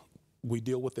 We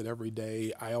deal with it every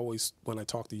day. I always, when I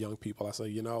talk to young people, I say,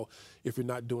 you know, if you're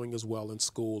not doing as well in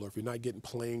school, or if you're not getting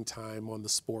playing time on the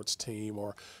sports team,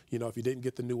 or, you know, if you didn't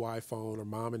get the new iPhone, or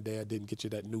mom and dad didn't get you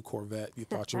that new Corvette you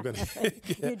thought you were going to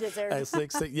get. You deserve at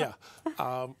 16, yeah.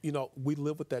 You know, we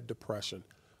live with that depression.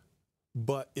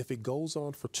 But if it goes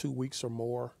on for 2 weeks or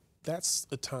more, that's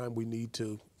the time we need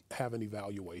to have an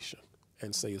evaluation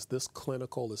and say, is this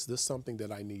clinical? Is this something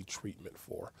that I need treatment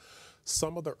for?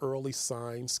 Some of the early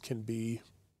signs can be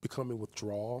becoming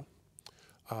withdrawal,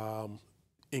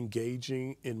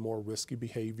 engaging in more risky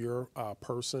behavior. A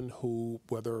person who,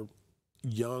 whether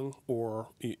young or,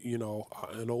 you know,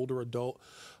 an older adult,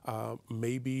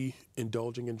 may be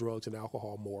indulging in drugs and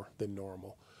alcohol more than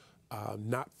normal.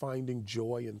 Not finding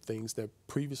joy in things that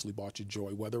previously brought you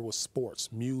joy, whether it was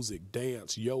sports, music,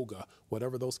 dance, yoga,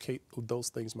 whatever those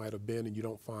things might have been, and you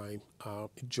don't find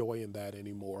joy in that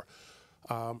anymore.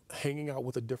 Hanging out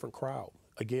with a different crowd,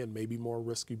 again, maybe more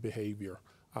risky behavior.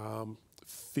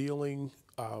 Feeling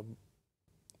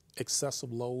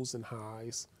excessive lows and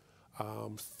highs,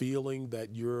 feeling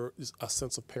that you're a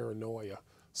sense of paranoia.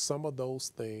 Some of those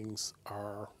things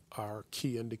are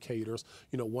key indicators.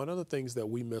 You know, one of the things that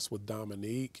we miss with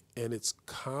Dominique, and it's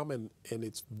common and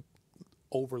it's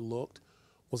overlooked,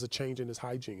 was a change in his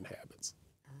hygiene habits.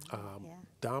 Yeah.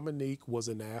 Dominique was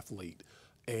an athlete,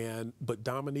 but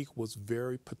Dominique was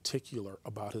very particular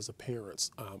about his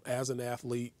appearance. As an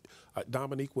athlete,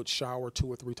 Dominique would shower 2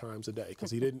 or 3 times a day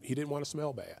because he didn't want to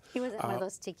smell bad. He wasn't one of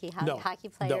those sticky no, hockey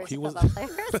players, no, he was football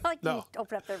players, like no. you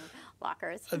open up their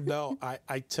lockers. No,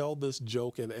 I tell this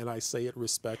joke, and I say it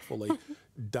respectfully.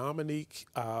 Dominique,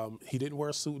 he didn't wear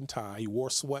a suit and tie. He wore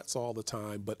sweats all the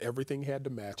time, but everything had to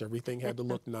match. Everything had to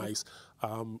look nice.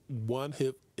 One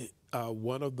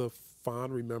of the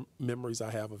fond memories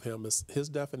I have of him is his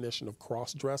definition of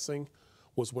cross-dressing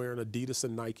was wearing Adidas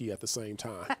and Nike at the same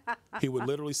time. He would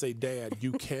literally say, Dad,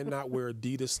 you cannot wear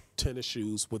Adidas tennis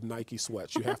shoes with Nike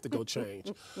sweats. You have to go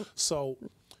change. So,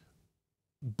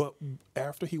 but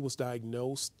after he was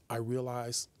diagnosed, I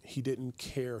realized he didn't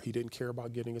care. He didn't care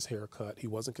about getting his hair cut. He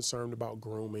wasn't concerned about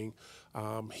grooming.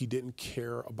 He didn't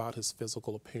care about his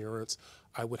physical appearance.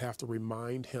 I would have to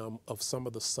remind him of some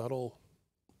of the subtle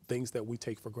things that we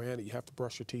take for granted. You have to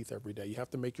brush your teeth every day. You have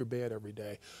to make your bed every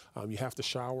day. You have to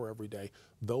shower every day.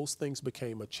 Those things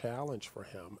became a challenge for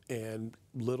him. And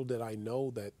little did I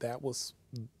know that was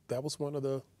one of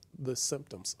the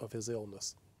symptoms of his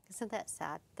illness. Isn't that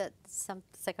sad that it's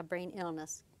like a brain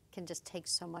illness can just take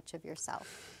so much of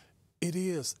yourself? It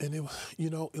is. And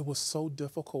it was so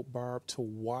difficult, Barb, to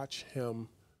watch him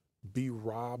be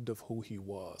robbed of who he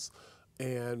was.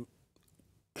 And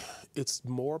it's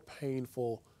more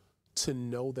painful to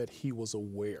know that he was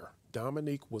aware.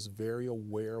 Dominique was very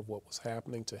aware of what was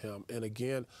happening to him. And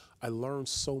again, I learned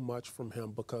so much from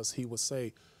him because he would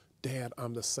say, Dad,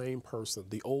 I'm the same person.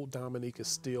 The old Dominique is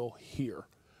still here.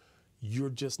 You're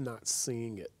just not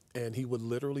seeing it. And he would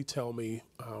literally tell me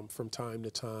from time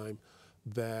to time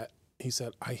that he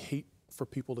said, I hate for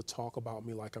people to talk about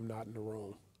me like I'm not in the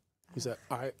room. He said,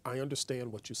 I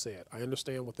understand what you said. I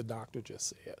understand what the doctor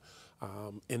just said.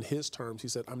 In his terms, he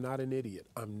said, I'm not an idiot.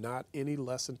 I'm not any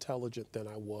less intelligent than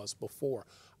I was before.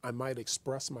 I might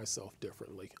express myself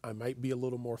differently. I might be a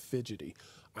little more fidgety.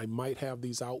 I might have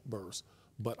these outbursts,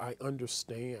 but I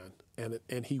understand.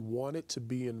 And he wanted to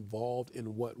be involved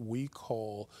in what we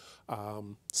call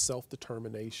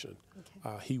self-determination.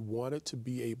 Okay. He wanted to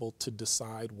be able to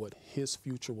decide what his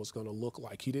future was going to look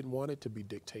like. He didn't want it to be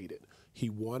dictated. He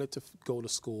wanted to go to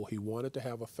school. He wanted to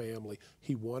have a family.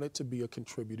 He wanted to be a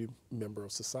contributing member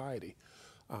of society.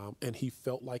 And he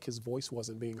felt like his voice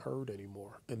wasn't being heard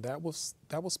anymore. And that was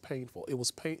painful. It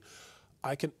was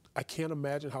I can't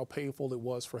imagine how painful it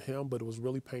was for him, but it was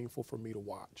really painful for me to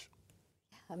watch.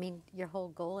 I mean, your whole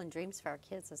goal and dreams for our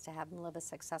kids is to have them live a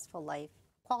successful life,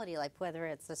 quality life, whether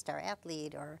it's a star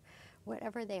athlete or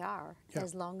whatever they are, yeah.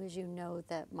 As long as you know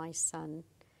that my son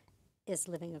is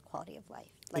living a quality of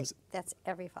life. Like, that's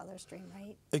every father's dream,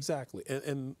 right? Exactly.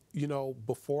 And, you know,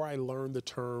 before I learned the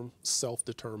term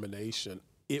self-determination,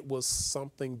 it was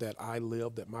something that I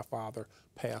lived that my father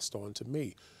passed on to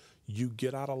me. You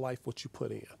get out of life what you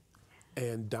put in.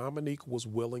 And Dominique was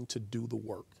willing to do the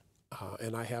work.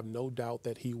 And I have no doubt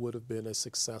that he would have been a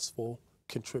successful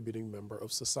contributing member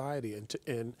of society.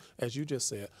 And as you just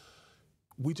said,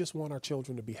 we just want our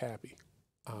children to be happy.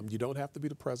 You don't have to be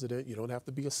the president. You don't have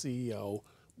to be a CEO.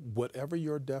 Whatever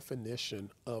your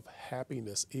definition of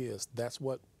happiness is, that's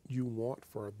what you want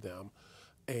for them.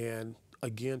 And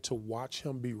again, to watch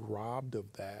him be robbed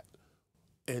of that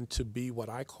and to be what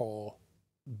I call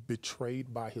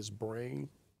betrayed by his brain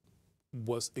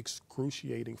was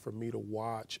excruciating for me to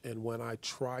watch. And when I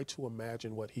try to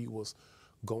imagine what he was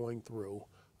going through,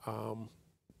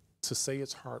 to say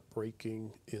it's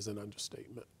heartbreaking is an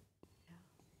understatement. Yeah.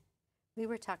 We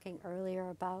were talking earlier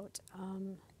about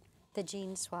the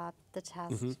gene swap, the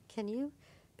test. Mm-hmm. Can you,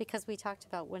 because we talked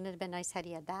about wouldn't it have been nice had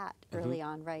he had that early mm-hmm.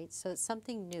 on, right? So it's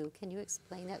something new. Can you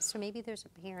explain that? So maybe there's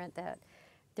a parent that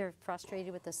they're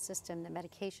frustrated with the system, the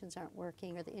medications aren't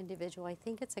working, or the individual. I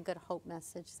think it's a good hope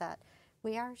message that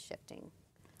we are shifting.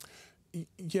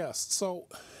 Yes. So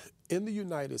in the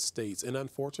United States, and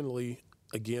unfortunately,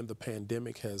 again, the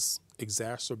pandemic has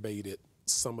exacerbated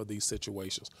some of these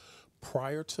situations.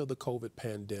 Prior to the COVID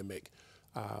pandemic,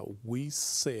 we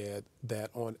said that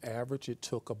on average it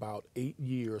took about 8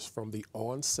 years from the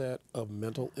onset of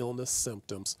mental illness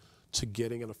symptoms to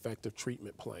getting an effective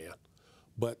treatment plan.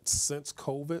 But since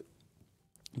COVID,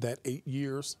 that 8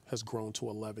 years has grown to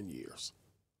 11 years.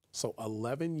 So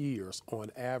 11 years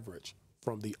on average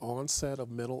from the onset of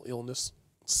mental illness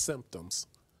symptoms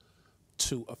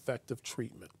to effective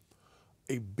treatment.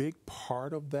 A big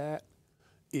part of that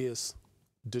is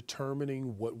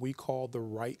determining what we call the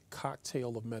right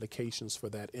cocktail of medications for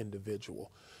that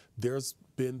individual. There's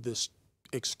been this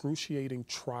excruciating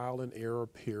trial and error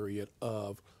period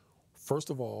of, first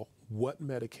of all, what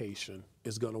medication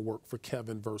is going to work for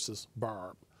Kevin versus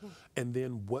Barb, and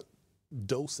then what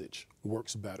dosage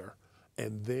works better,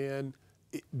 and then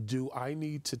do I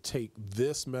need to take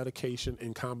this medication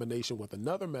in combination with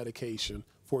another medication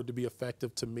for it to be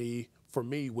effective for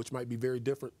me, which might be very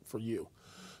different for you.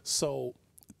 So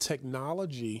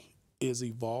technology is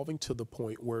evolving to the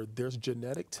point where there's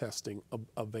genetic testing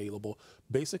available,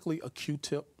 basically a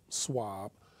Q-tip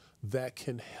swab that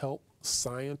can help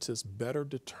scientists better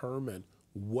determine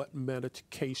what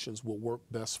medications will work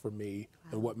best for me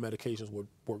and what medications would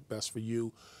work best for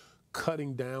you,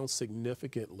 cutting down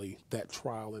significantly that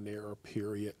trial and error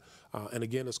period. And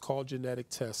again, it's called genetic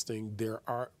testing. There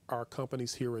are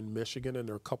companies here in Michigan, and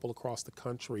there are a couple across the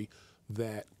country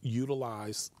that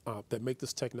utilize, that make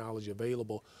this technology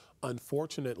available.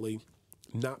 Unfortunately,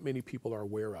 not many people are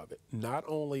aware of it. Not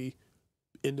only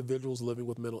individuals living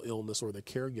with mental illness or their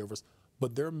caregivers,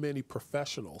 but there are many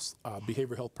professionals,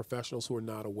 behavioral health professionals, who are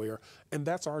not aware. And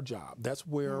that's our job. That's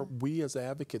where we as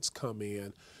advocates come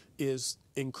in, is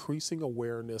increasing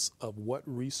awareness of what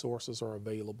resources are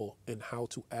available and how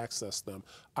to access them.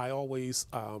 I always,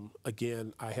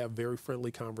 again, I have very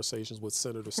friendly conversations with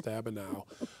Senator Stabenow.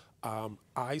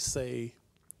 I say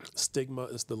stigma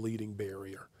is the leading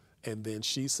barrier. And then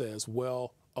she says,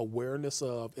 well, awareness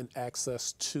of and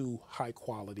access to high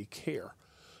quality care.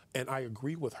 And I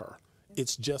agree with her.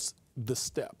 It's just the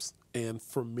steps. And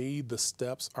for me, the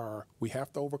steps are we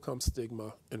have to overcome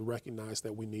stigma and recognize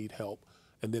that we need help.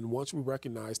 And then once we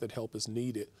recognize that help is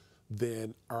needed,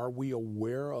 then are we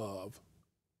aware of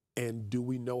and do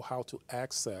we know how to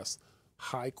access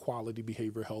high quality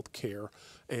behavioral health care?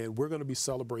 And we're going to be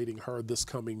celebrating her this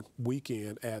coming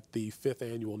weekend at the 5th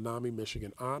annual NAMI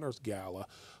Michigan Honors Gala.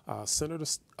 Senator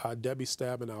Debbie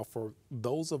Stabenow, for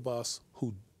those of us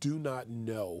who do not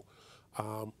know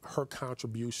her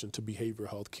contribution to behavioral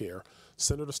health care,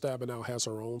 Senator Stabenow has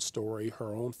her own story,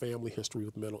 her own family history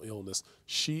with mental illness.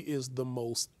 She is the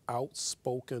most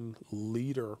outspoken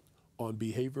leader on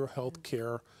behavioral health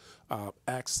care,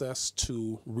 access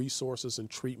to resources and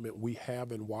treatment we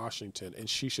have in Washington, and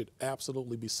she should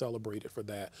absolutely be celebrated for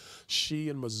that. She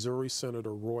and Missouri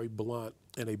Senator Roy Blunt,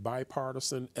 in a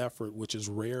bipartisan effort, which is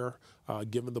rare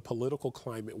given the political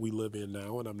climate we live in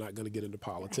now, and I'm not going to get into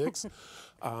politics,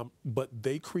 but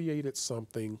they created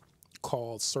something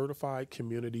called Certified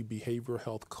Community Behavioral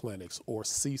Health Clinics, or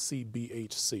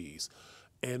CCBHCs.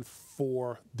 And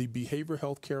for the behavioral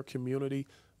health care community,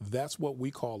 that's what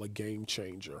we call a game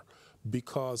changer,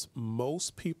 because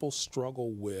most people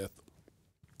struggle with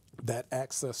that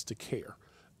access to care.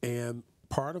 And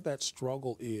part of that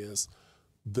struggle is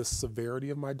the severity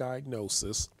of my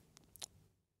diagnosis,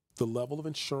 the level of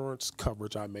insurance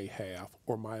coverage I may have,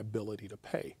 or my ability to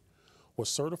pay. Well,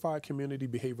 Certified Community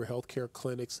Behavioral Health Care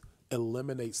Clinics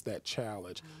eliminates that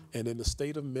challenge. And in the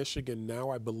state of Michigan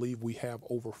now, I believe we have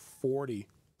over 40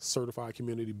 certified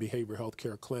community behavioral health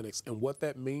care clinics. And what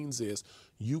that means is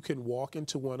you can walk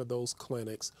into one of those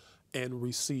clinics and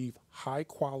receive high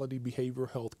quality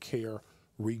behavioral health care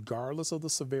regardless of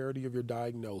the severity of your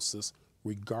diagnosis,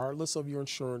 regardless of your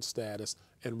insurance status,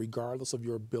 and regardless of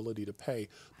your ability to pay.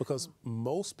 Because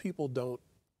most people don't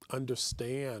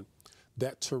understand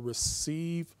that to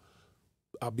receive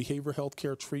behavioral health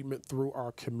care treatment through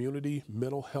our community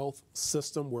mental health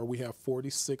system, where we have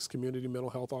 46 community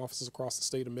mental health offices across the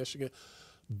state of Michigan,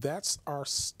 that's our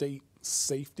state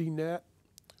safety net,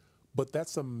 but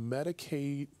that's a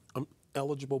Medicaid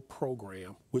eligible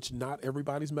program, which not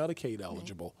everybody's Medicaid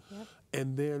eligible. Yep.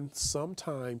 And then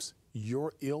sometimes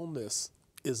your illness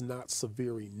is not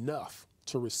severe enough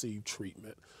to receive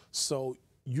treatment. So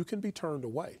you can be turned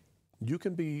away. You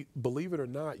can be, believe it or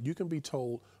not, you can be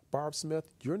told, Barb Smith,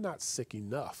 you're not sick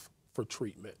enough for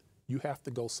treatment. You have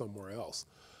to go somewhere else.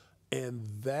 And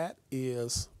that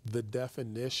is the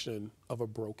definition of a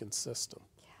broken system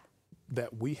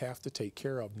that we have to take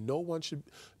care of. No one,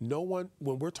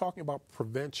 when we're talking about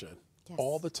prevention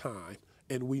all the time,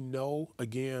 and we know,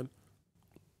 again,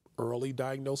 early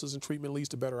diagnosis and treatment leads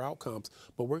to better outcomes,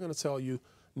 but we're going to tell you,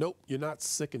 nope, you're not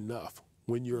sick enough.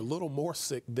 When you're a little more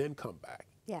sick, then come back.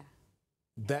 Yeah.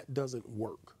 That doesn't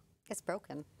work. It's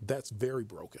broken. That's very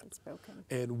broken. It's broken.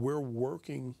 And we're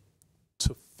working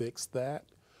to fix that.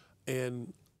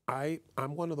 And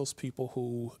I'm one of those people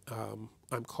who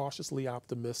I'm cautiously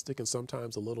optimistic and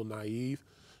sometimes a little naive.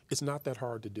 It's not that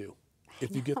hard to do.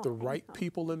 If you get the right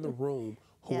people in the room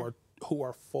who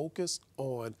are focused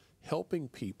on helping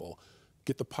people,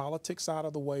 get the politics out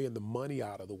of the way and the money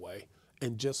out of the way,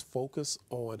 and just focus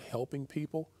on helping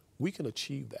people, we can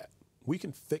achieve that. We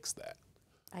can fix that.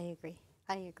 I agree.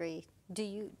 I agree.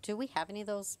 Do we have any of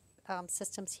those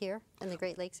systems here in the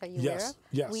Great Lakes? Are you aware of?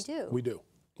 Yes, we do. We do.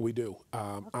 We do.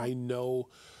 Okay. I know,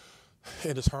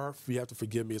 and it's hard. You have to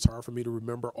forgive me. It's hard for me to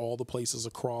remember all the places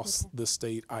across the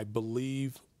state. I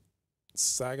believe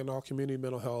Saginaw Community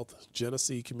Mental Health,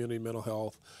 Genesee Community Mental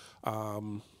Health.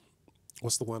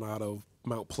 What's the one out of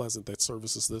Mount Pleasant that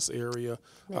services this area?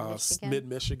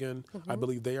 Mid-Michigan. I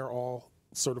believe they are all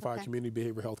certified community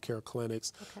behavioral health care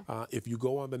clinics. If you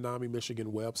go on the NAMI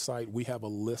Michigan website, we have a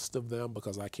list of them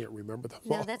because I can't remember them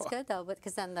all. No, that's good though,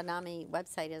 because then the NAMI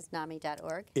website is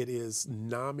NAMI.org. It is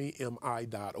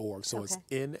NAMIMI.org, so it's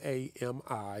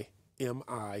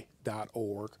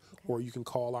NAMIMI.org, or you can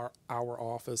call our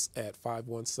office at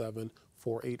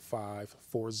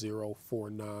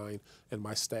 517-485-4049, and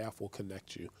my staff will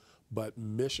connect you. But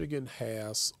Michigan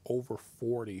has over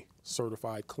 40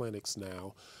 certified clinics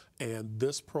now, and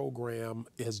this program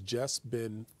has just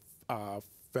been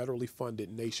federally funded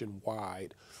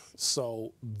nationwide.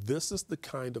 So this is the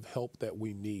kind of help that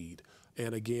we need.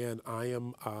 And again,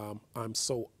 I'm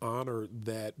so honored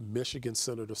that Michigan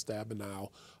Senator Stabenow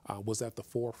was at the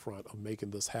forefront of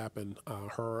making this happen.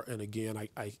 Her, and again, I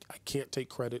can't take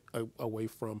credit away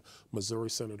from Missouri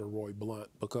Senator Roy Blunt,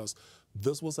 because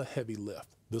this was a heavy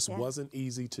lift. This wasn't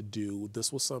easy to do.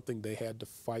 This was something they had to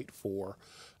fight for,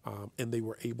 and they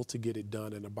were able to get it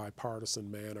done in a bipartisan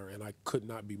manner, and I could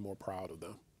not be more proud of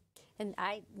them. And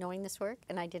knowing this work,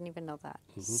 and I didn't even know that.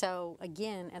 So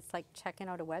again, it's like checking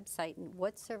out a website and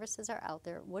what services are out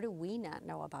there, what do we not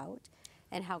know about,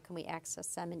 and how can we access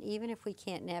them? And even if we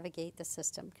can't navigate the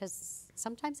system, because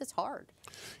sometimes it's hard,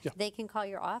 they can call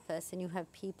your office and you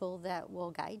have people that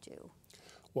will guide you.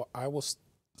 Well, I was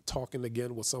talking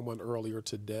again with someone earlier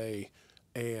today,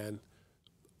 and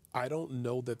I don't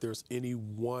know that there's any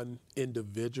one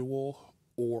individual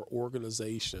or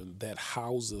organization that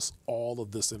houses all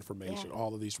of this information,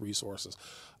 all of these resources.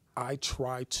 I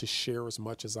try to share as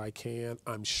much as I can.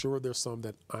 I'm sure there's some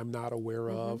that I'm not aware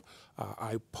of.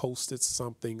 I posted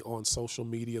something on social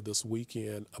media this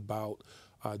weekend about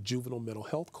juvenile mental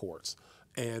health courts.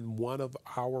 And one of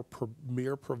our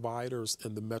premier providers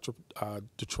in the Metro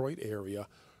Detroit area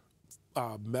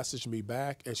messaged me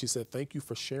back, and she said, thank you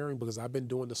for sharing, because I've been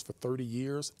doing this for 30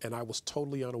 years and I was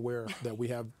totally unaware that we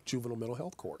have juvenile mental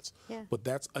health courts. But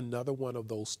that's another one of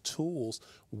those tools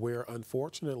where,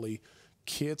 unfortunately,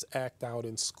 kids act out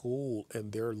in school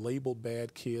and they're labeled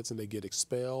bad kids and they get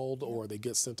expelled or they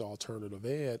get sent to alternative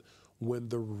ed, when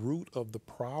the root of the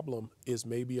problem is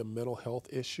maybe a mental health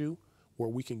issue, where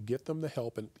we can get them the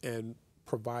help and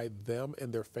provide them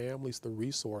and their families the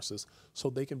resources so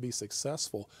they can be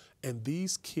successful. And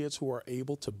these kids who are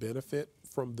able to benefit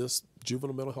from this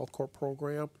juvenile mental health court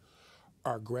program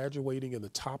are graduating in the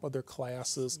top of their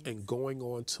classes and going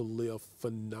on to live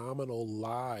phenomenal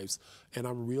lives. And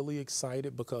I'm really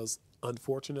excited because,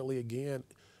 unfortunately, again,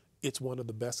 it's one of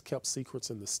the best kept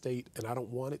secrets in the state, and I don't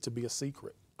want it to be a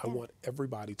secret. I want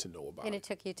everybody to know about it. And it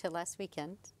took you to last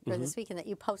weekend, or this weekend, that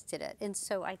you posted it. And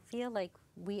so I feel like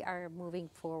we are moving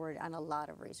forward on a lot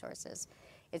of resources.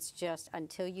 It's just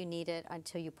until you need it,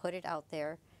 until you put it out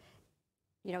there,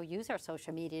 you know, use our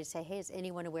social media to say, hey, is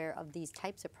anyone aware of these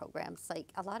types of programs?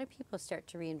 Like, a lot of people start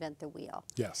to reinvent the wheel.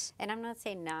 Yes. And I'm not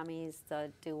saying NAMI's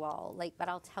the do-all, like, but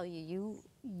I'll tell you,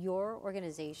 your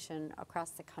organization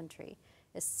across the country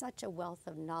is such a wealth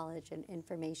of knowledge and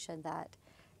information that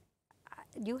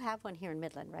you have one here in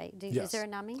Midland, right? Yes. Is there a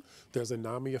NAMI? There's a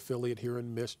NAMI affiliate here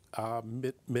in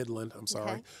Midland. I'm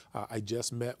sorry. Okay. I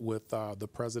just met with the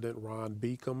president, Ron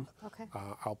Beacom. Okay.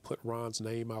 I'll put Ron's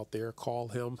name out there. Call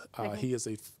him. He is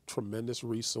a tremendous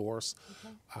resource.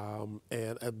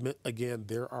 And again,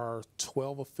 there are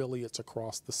 12 affiliates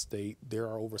across the state. There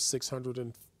are over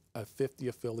 650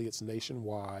 affiliates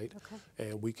nationwide,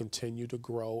 and we continue to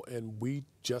grow. And we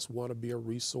just want to be a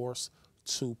resource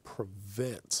to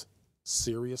prevent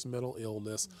serious mental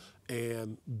illness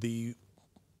and the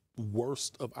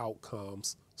worst of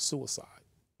outcomes, suicide.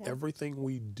 Everything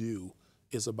we do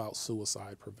is about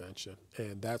suicide prevention,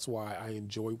 and that's why I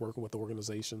enjoy working with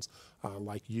organizations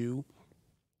like you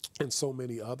and so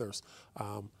many others.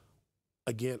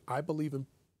 Again, I believe in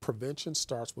prevention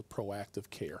starts with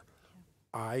proactive care.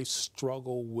 I see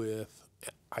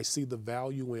the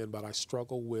value in, but I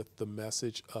struggle with the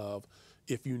message of,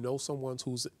 if you know someone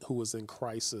who is in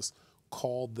crisis,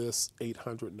 call this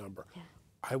 800 number.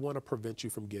 I want to prevent you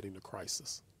from getting to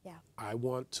crisis. I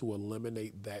want to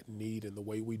eliminate that need, and the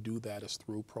way we do that is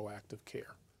through proactive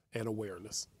care and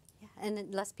awareness. And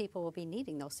then less people will be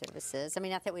needing those services. I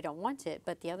mean, not that we don't want it,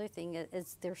 but the other thing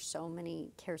is there's so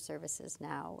many care services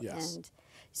now. And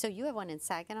so you have one in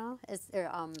Saginaw,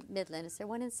 Midland. Is there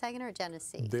one in Saginaw or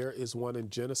Genesee? There is one in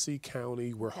Genesee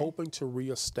County. We're hoping to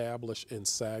reestablish in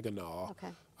Saginaw.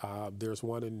 There's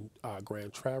one in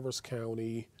Grand Traverse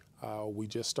County. We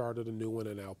just started a new one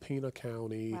in Alpena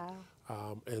County.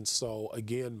 And so,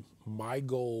 again, my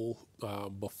goal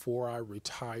before I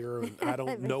retire, and I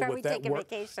don't know what that word,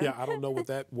 I don't know what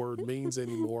that word means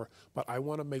anymore, but I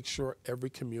want to make sure every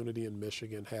community in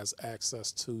Michigan has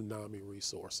access to NAMI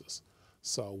resources.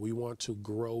 So we want to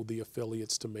grow the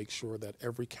affiliates to make sure that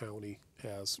every county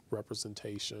has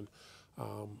representation,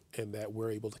 and that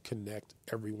we're able to connect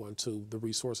everyone to the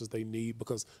resources they need,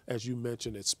 because, as you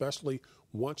mentioned, especially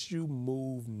once you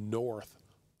move north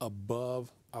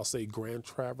above, I'll say, Grand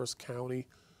Traverse County,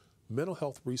 mental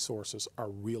health resources are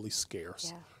really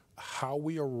scarce. How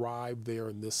we arrived there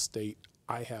in this state,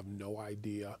 I have no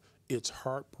idea. It's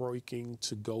heartbreaking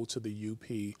to go to the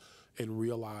UP and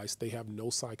realize they have no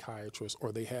psychiatrist,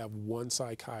 or they have one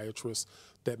psychiatrist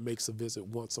that makes a visit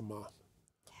once a month.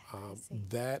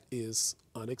 That is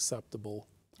unacceptable,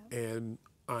 and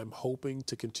I'm hoping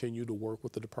to continue to work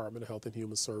with the Department of Health and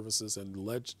Human Services and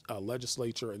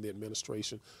legislature and the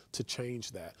administration to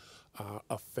change that.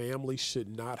 A family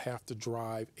should not have to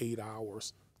drive 8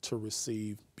 hours to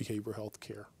receive behavioral health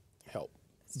care help.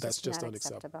 That's just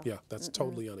unacceptable. Yeah, that's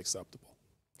totally unacceptable.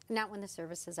 Not when the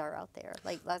services are out there.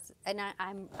 Like,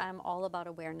 I'm all about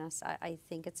awareness. I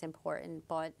think it's important,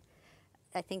 but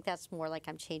I think that's more like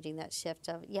I'm changing that shift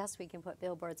of, yes, we can put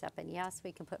billboards up and yes,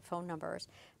 we can put phone numbers,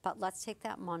 but let's take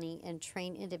that money and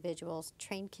train individuals,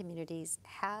 train communities,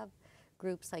 have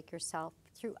groups like yourself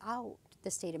throughout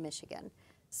the state of Michigan.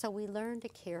 So we learn to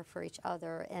care for each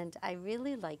other. And I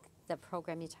really like the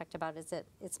program you talked about. Is it,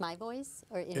 it's My Voice?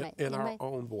 Or in our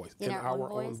own voice. In our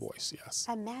own voice, yes.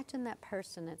 Imagine that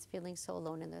person that's feeling so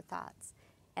alone in their thoughts.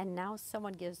 And now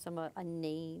someone gives them a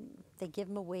name. They give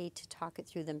them a way to talk it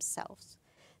through themselves.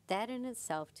 That in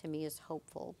itself to me is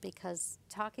hopeful, because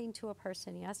talking to a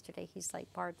person yesterday, he's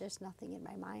like, Barb, there's nothing in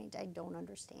my mind. I don't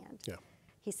understand. Yeah.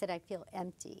 He said, I feel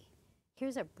empty.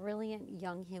 Here's a brilliant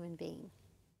young human being.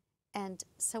 And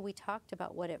so we talked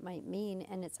about what it might mean,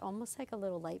 and it's almost like a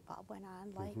little light bulb went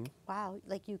on, like, wow,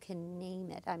 like you can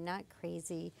name it. I'm not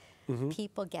crazy.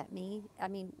 People get me. I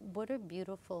mean, what a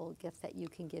beautiful gift that you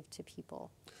can give to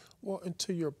people. Well, and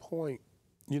to your point,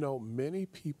 you know, many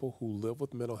people who live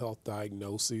with mental health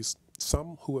diagnoses,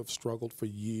 some who have struggled for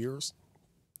years,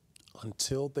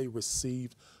 until they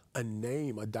received a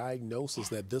name, a diagnosis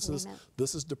that this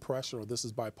is depression or this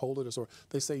is bipolar disorder,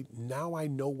 they say, now I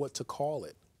know what to call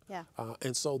it. Yeah.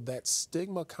 And so that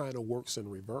stigma kind of works in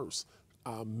reverse.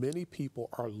 Many people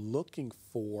are looking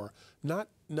for not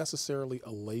necessarily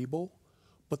a label,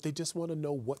 but they just want to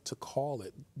know what to call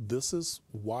it. This is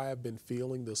why I've been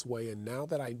feeling this way, and now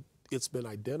that it's been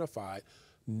identified,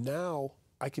 now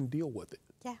I can deal with it.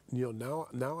 Yeah. You know,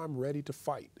 now I'm ready to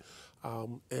fight.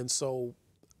 And so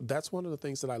that's one of the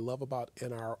things that I love about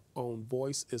In Our Own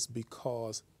Voice, is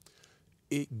because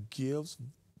it gives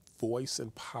voice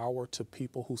and power to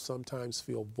people who sometimes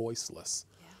feel voiceless.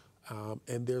 Yeah.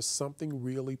 And there's something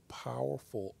really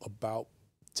powerful about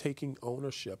taking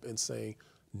ownership and saying,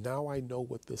 now I know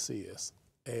what this is.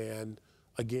 And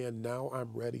again, now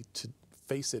I'm ready to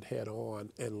face it head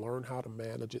on and learn how to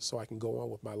manage it so I can go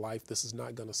on with my life. This is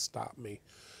not going to stop me.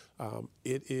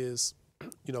 It is,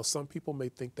 you know, some people may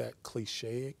think that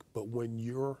cliche, but when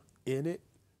you're in it,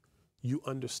 you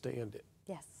understand it.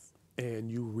 Yes.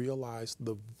 And you realize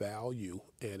the value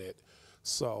in it.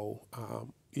 So,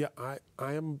 yeah, I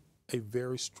am a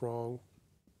very strong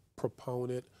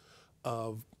proponent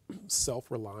of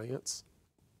self-reliance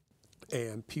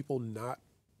and people not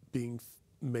being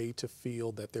made to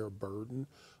feel that they're a burden.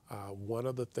 One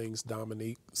of the things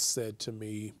Dominique said to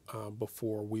me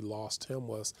before we lost him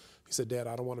was, he said, Dad,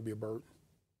 I don't want to be a burden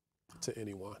to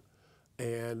anyone.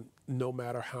 And no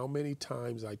matter how many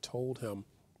times I told him,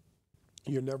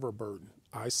 you're never a burden.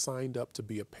 I signed up to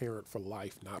be a parent for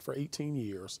life, not for 18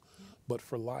 years, but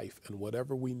for life. And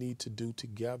whatever we need to do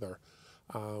together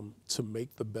to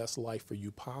make the best life for you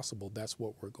possible, that's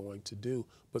what we're going to do.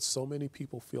 But so many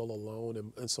people feel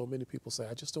alone, and so many people say,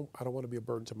 I don't want to be a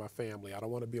burden to my family. I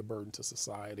don't want to be a burden to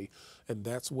society. And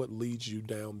that's what leads you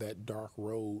down that dark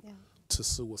road to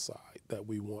suicide that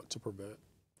we want to prevent.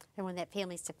 And when that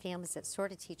families to families, it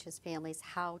sort of teaches families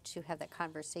how to have that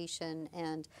conversation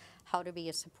and how to be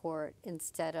a support,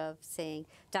 instead of saying,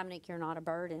 Dominic, you're not a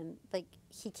burden. Like,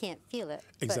 he can't feel it.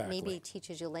 Exactly. But maybe it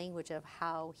teaches you language of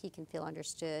how he can feel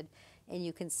understood, and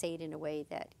you can say it in a way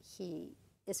that he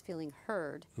is feeling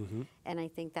heard. And I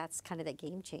think that's kind of the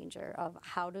game changer of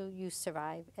how do you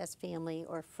survive as family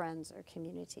or friends or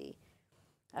community.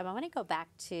 I want to go back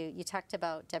to, you talked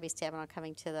about Debbie Stabenow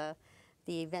coming to the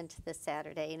event this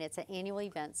Saturday, and it's an annual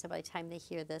event, so by the time they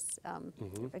hear this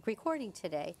like recording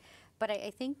today, but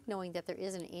I think knowing that there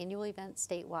is an annual event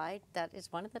statewide, that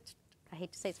is one of the, I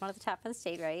hate to say it's one of the top in the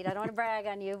state, right? I don't want to brag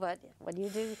on you, but when you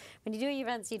do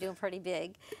events, you do them pretty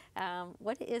big.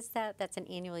 What is that that's an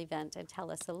annual event, and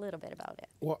tell us a little bit about it.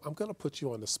 Well, I'm going to put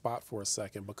you on the spot for a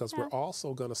second, because we're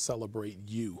also going to celebrate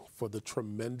you for the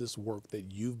tremendous work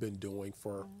that you've been doing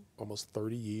for almost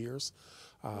 30 years.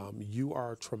 You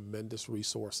are a tremendous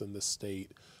resource in this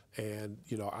state, and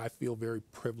you know, I feel very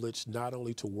privileged not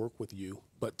only to work with you,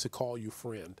 but to call you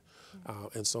friend.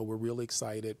 And so we're really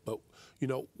excited. But you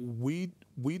know, we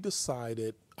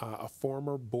decided, a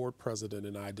former board president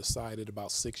and I decided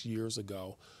about 6 years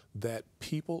ago that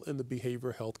people in the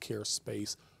behavioral health care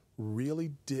space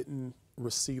really didn't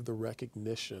receive the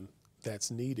recognition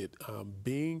that's needed.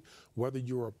 Being, whether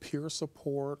you're a peer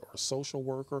support or a social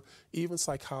worker, even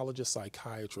psychologist,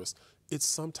 psychiatrist, it's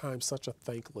sometimes such a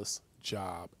thankless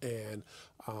job. And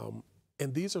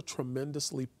these are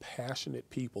tremendously passionate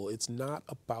people. It's not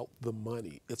about the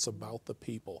money, it's about the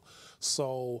people.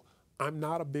 So I'm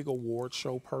not a big award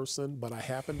show person, but I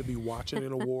happened to be watching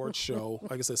an award show,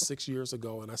 like I said, 6 years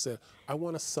ago, and I said, I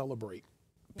want to celebrate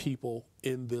people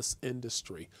in this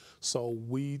industry. So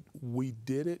we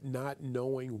did it not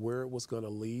knowing where it was going to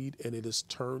lead, and it has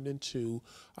turned into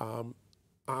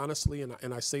honestly,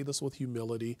 and I say this with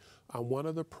humility, one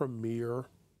of the premier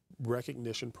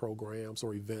recognition programs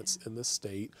or events in the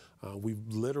state. We've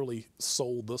literally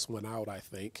sold this one out, I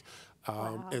think.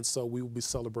 Wow. And so we will be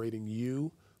celebrating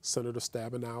you. Senator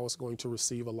Stabenow is going to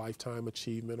receive a Lifetime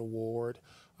Achievement Award.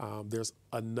 There's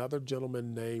another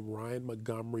gentleman named Ryan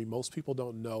Montgomery. Most people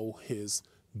don't know his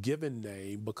given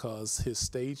name because his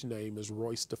stage name is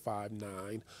Royce da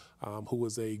 5'9", who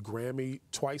is a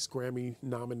twice Grammy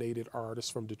nominated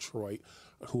artist from Detroit,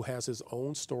 who has his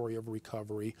own story of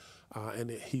recovery,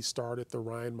 and he started the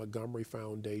Ryan Montgomery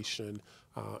Foundation.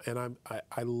 And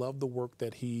I love the work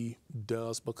that he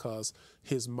does because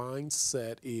his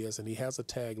mindset is, and he has a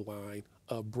tagline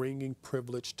of bringing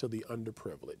privilege to the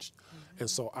underprivileged. And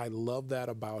so I love that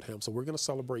about him. So we're going to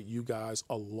celebrate you guys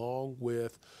along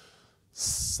with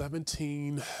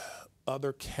 17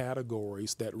 other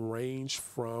categories that range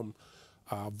from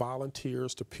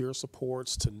volunteers to peer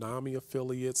supports to NAMI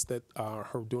affiliates that are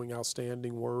doing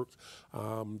outstanding work,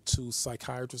 to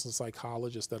psychiatrists and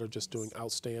psychologists that are just doing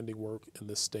outstanding work in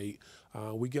this state.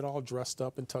 We get all dressed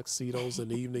up in tuxedos and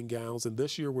evening gowns, and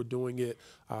this year we're doing it,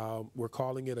 we're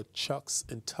calling it a Chucks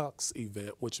and Tux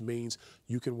event, which means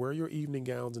you can wear your evening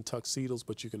gowns and tuxedos,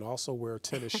 but you can also wear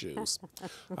tennis shoes.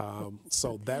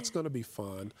 So that's going to be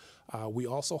fun. We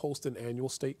also host an annual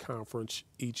state conference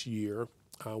each year,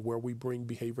 where we bring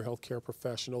behavioral health care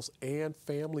professionals and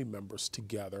family members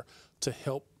together to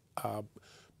help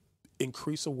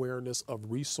increase awareness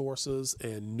of resources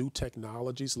and new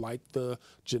technologies like the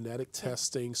genetic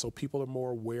testing, so people are more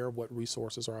aware of what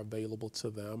resources are available to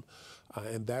them.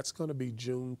 And that's going to be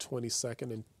June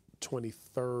 22nd and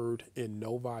 23rd in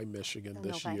Novi, Michigan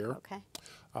this year. Okay.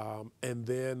 And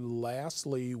then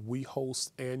lastly, we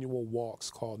host annual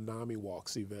walks called NAMI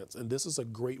Walks events. And this is a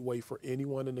great way for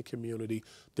anyone in the community.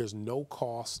 There's no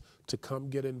cost to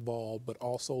come get involved, but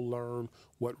also learn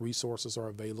what resources are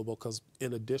available. Because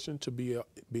in addition to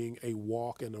being a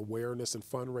walk and awareness and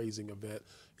fundraising event,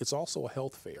 it's also a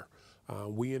health fair.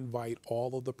 We invite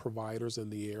all of the providers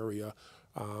in the area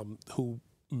who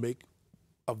make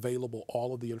available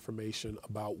all of the information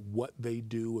about what they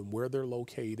do and where they're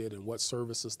located and what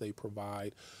services they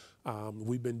provide.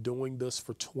 We've been doing this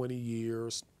for 20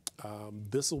 years.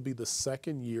 This will be the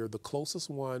second year. The closest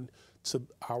one to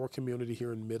our community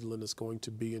here in Midland is going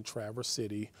to be in Traverse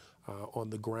City on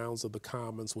the grounds of the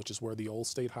Commons, which is where the old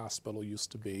state hospital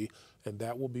used to be, and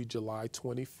that will be July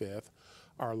 25th.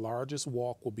 Our largest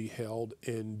walk will be held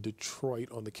in Detroit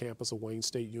on the campus of Wayne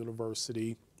State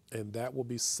University, and that will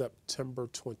be September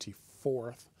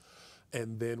 24th.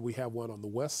 And then we have one on the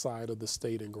west side of the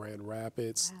state in Grand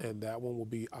Rapids, wow, and that one will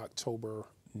be October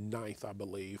 9th, I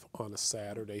believe, on a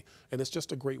Saturday. And it's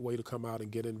just a great way to come out and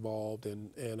get involved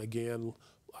and again,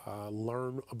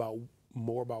 learn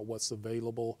more about what's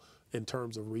available in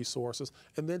terms of resources,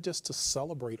 and then just to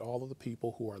celebrate all of the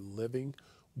people who are living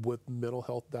with mental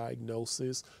health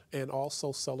diagnoses, and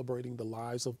also celebrating the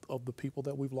lives of the people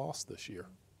that we've lost this year.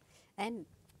 And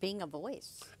being a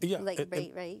voice. Yeah,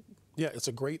 right? Yeah, it's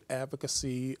a great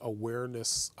advocacy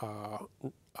awareness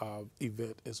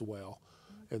event as well.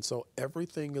 And so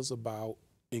everything is about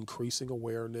increasing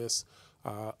awareness,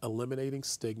 eliminating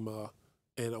stigma,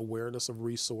 and awareness of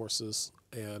resources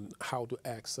and how to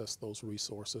access those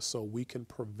resources so we can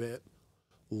prevent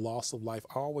loss of life.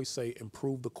 I always say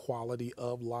improve the quality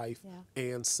of life, yeah,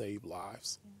 and save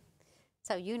lives. Yeah.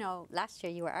 So, you know, last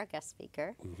year you were our guest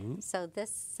speaker. Mm-hmm. So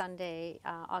this Sunday,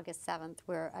 August 7th,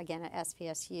 we're again at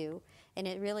SVSU, and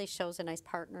it really shows a nice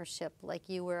partnership. Like,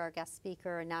 you were our guest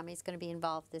speaker, and NAMI's going to be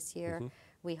involved this year. Mm-hmm.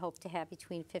 We hope to have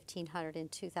between 1,500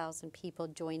 and 2,000 people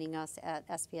joining us at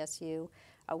SVSU.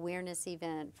 Awareness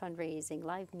event, fundraising,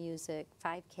 live music,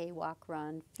 5K walk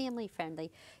run, family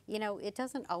friendly. You know, it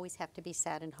doesn't always have to be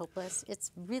sad and hopeless.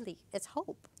 It's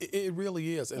hope. It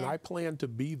really is, and yeah, I plan to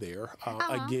be there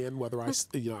again. Whether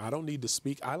I don't need to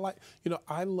speak.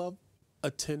 I love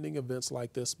attending events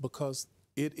like this because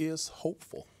it is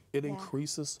hopeful. It, yeah,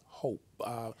 increases hope.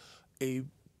 A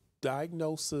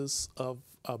diagnosis of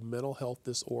a mental health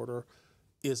disorder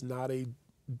is not a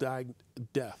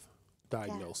death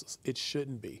diagnosis. Yeah. It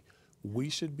shouldn't be. We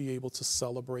should be able to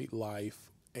celebrate life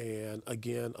and,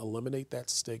 again, eliminate that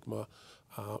stigma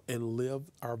and live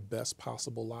our best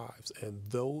possible lives. And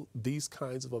though these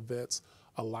kinds of events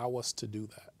allow us to do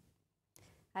that.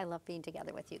 I love being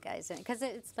together with you guys, because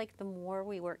it's like the more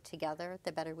we work together,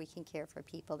 the better we can care for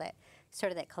people. That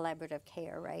sort of that collaborative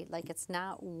care, right? Like, it's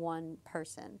not one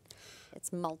person,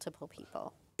 it's multiple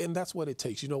people. And that's what it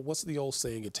takes. You know, what's the old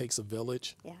saying? It takes a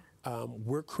village. Yeah.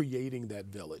 We're creating that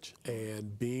village,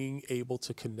 and being able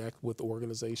to connect with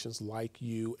organizations like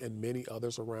you and many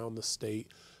others around the state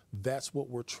That's what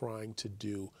we're trying to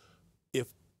do. If,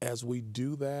 as we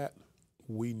do that,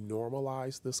 we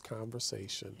normalize this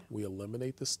conversation, we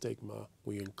eliminate the stigma,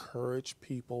 we encourage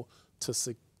people to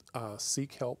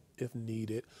seek help if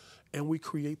needed, and we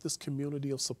create this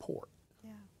community of support.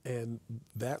 Yeah. And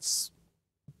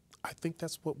I think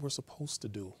that's what we're supposed to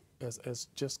do as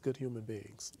just good human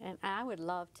beings. And I would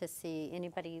love to see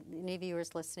any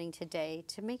viewers listening today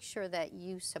to make sure that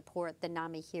you support the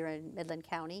NAMI here in Midland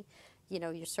County. You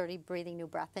know, you're sort of breathing new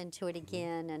breath into it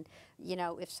again. And, you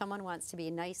know, if someone wants to be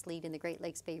a nice lead in the Great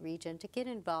Lakes Bay region, to get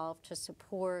involved, to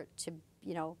support, to,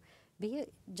 you know,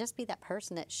 just be that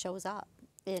person that shows up.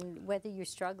 And whether you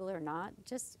struggle or not,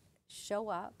 just show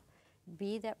up.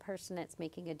 Be that person that's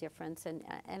making a difference. And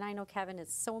I know, Kevin,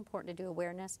 it's so important to do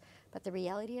awareness, but the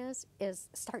reality is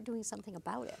start doing something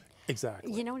about it.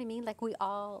 Exactly. You know what I mean? Like we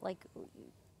all, like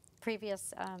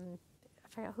previous, I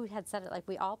forgot who had said it, like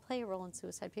we all play a role in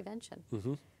suicide prevention.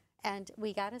 Mm-hmm. And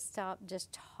we got to stop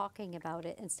just talking about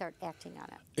it and start acting on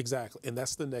it. Exactly. And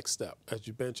that's the next step. As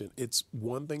you mentioned, it's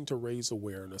one thing to raise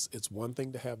awareness. It's one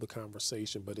thing to have the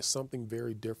conversation, but it's something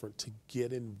very different to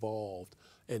get involved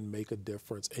and make a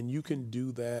difference. And you can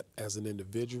do that as an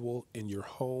individual, in your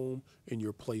home, in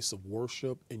your place of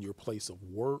worship, in your place of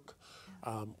work.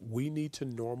 We need to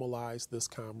normalize this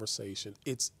conversation.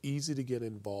 It's easy to get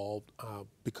involved.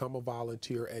 Become a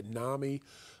volunteer at NAMI.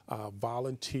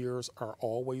 Volunteers are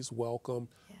always welcome,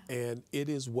 and it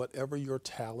is whatever your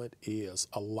talent is.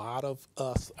 A lot of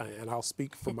us, and I'll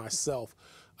speak for myself,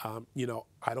 you know,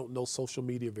 I don't know social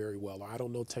media very well. I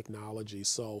don't know technology,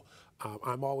 so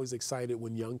I'm always excited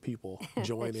when young people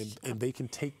join and they can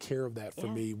take care of that for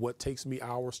me. What takes me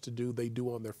hours to do, they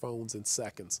do on their phones in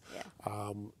seconds.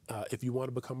 If you want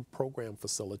to become a program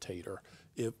facilitator,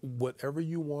 if whatever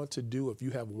you want to do, if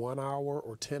you have 1 hour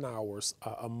or 10 hours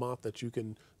a month that you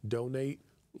can donate,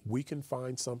 we can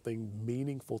find something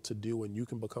meaningful to do and you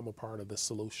can become a part of the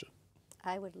solution.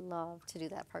 I would love to do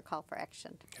that for a call for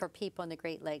action for people in the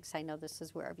Great Lakes. I know this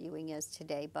is where our viewing is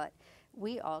today, but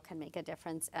we all can make a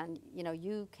difference. And, you know,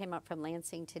 you came up from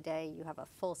Lansing today. You have a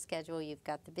full schedule. You've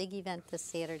got the big event this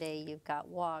Saturday. You've got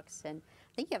walks. And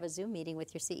I think you have a Zoom meeting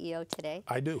with your CEO today.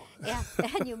 I do. Yeah.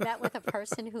 And you met with a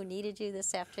person who needed you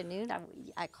this afternoon.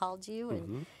 I called you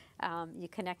and you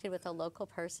connected with a local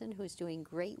person who's doing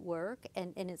great work.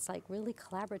 And it's like really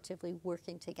collaboratively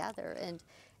working together. And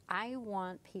I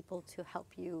want people to help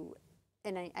you,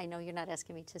 and I know you're not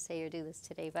asking me to say or do this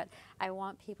today, but I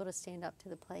want people to stand up to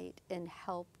the plate and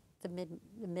help the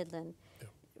Midland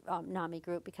NAMI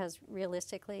group, because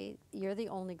realistically, you're the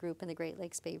only group in the Great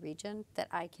Lakes Bay region that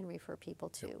I can refer people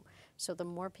to. So the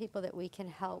more people that we can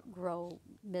help grow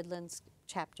Midland's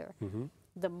chapter,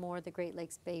 the more the Great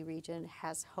Lakes Bay region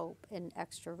has hope and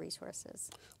extra resources.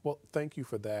 Well, thank you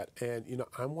for that. And, you know,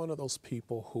 I'm one of those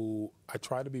people who I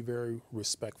try to be very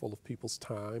respectful of people's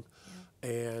time.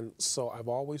 And so I've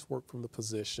always worked from the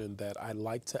position that I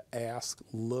like to ask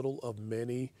little of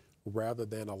many rather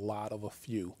than a lot of a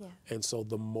few. And so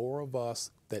the more of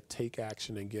us that take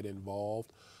action and get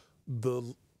involved,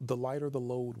 the lighter the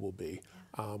load will be.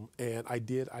 And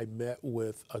I met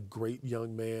with a great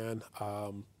young man,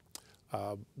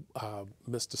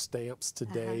 Mr. Stamps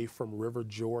today from River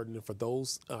Jordan. And for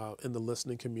those in the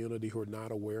listening community who are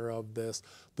not aware of this,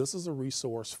 this is a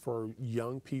resource for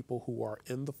young people who are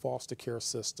in the foster care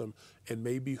system and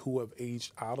maybe who have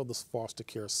aged out of the foster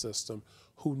care system,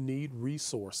 who need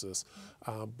resources,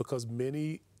 because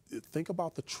many think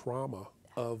about the trauma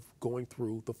of going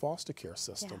through the foster care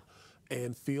system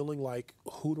and feeling like,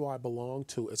 who do I belong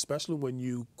to, especially when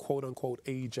you quote unquote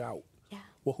age out.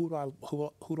 Well, who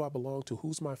do I belong to?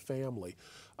 Who's my family?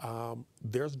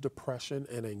 There's depression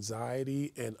and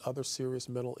anxiety and other serious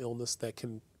mental illness that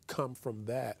can come from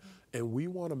that. And we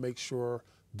want to make sure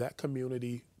that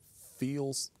community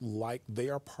feels like they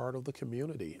are part of the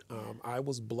community. I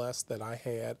was blessed that I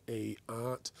had a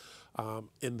aunt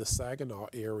in the Saginaw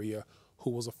area who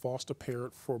was a foster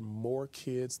parent for more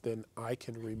kids than I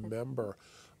can remember.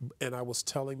 And I was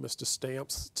telling Mr.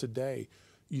 Stamps today,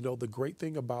 you know, the great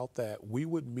thing about that, we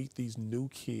would meet these new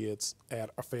kids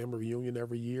at a family reunion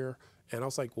every year. And I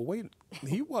was like, well, wait,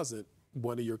 he wasn't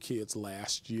one of your kids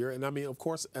last year. And I mean, of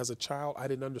course, as a child, I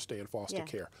didn't understand foster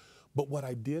care. But what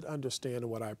I did understand and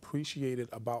what I appreciated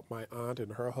about my aunt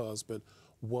and her husband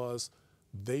was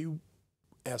they,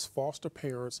 as foster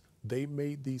parents, they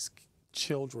made these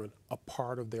children a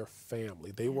part of their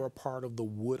family. They were a part of the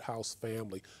Woodhouse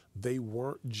family. They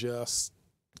weren't just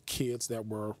kids that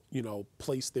were, you know,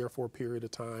 placed there for a period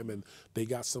of time and they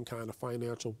got some kind of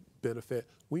financial benefit.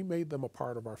 We made them a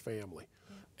part of our family.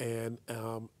 and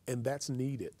that's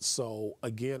needed. So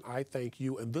again, I thank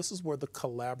you, and this is where the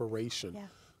collaboration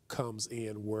comes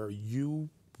in, where you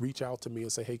reach out to me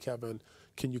and say, hey, Kevin,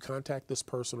 can you contact this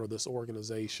person or this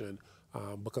organization,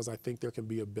 because I think there can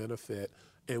be a benefit.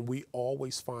 And we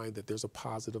always find that there's a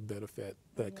positive benefit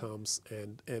that comes,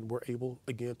 and we're able,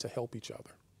 again, to help each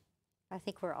other. I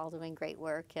think we're all doing great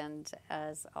work, and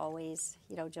as always,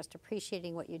 you know, just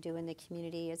appreciating what you do in the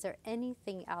community. Is there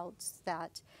anything else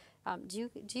that, do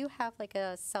you have like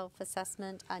a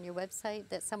self-assessment on your website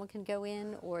that someone can go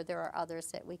in, or there are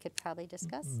others that we could probably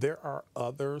discuss? There are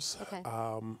others, okay.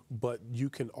 But you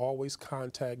can always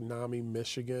contact NAMI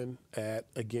Michigan at,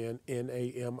 again,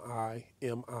 NAMI.MI.gov,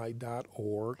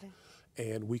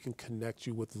 and we can connect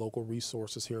you with local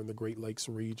resources here in the Great Lakes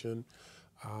region.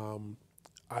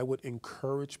 I would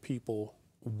encourage people,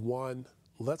 one,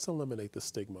 let's eliminate the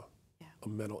stigma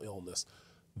of mental illness.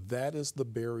 That is the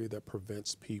barrier that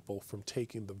prevents people from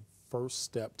taking the first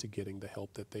step to getting the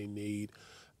help that they need.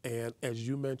 And as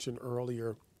you mentioned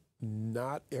earlier,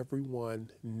 not everyone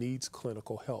needs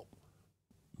clinical help.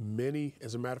 Many,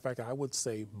 as a matter of fact, I would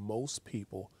say most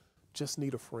people just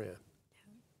need a friend.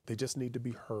 They just need to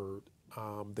be heard.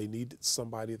 They need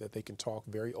somebody that they can talk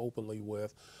very openly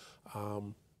with.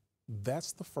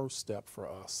 That's the first step for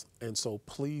us. And so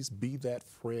please be that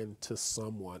friend to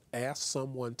someone. Ask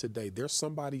someone today. There's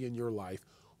somebody in your life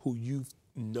who you've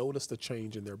noticed a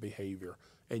change in their behavior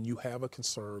and you have a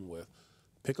concern with.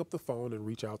 Pick up the phone and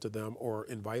reach out to them, or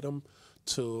invite them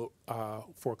to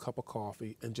for a cup of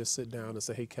coffee and just sit down and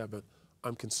say, hey, Kevin,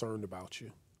 I'm concerned about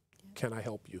you. Can I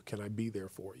help you? Can I be there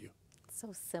for you? It's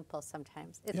so simple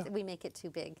sometimes. We make it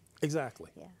too big.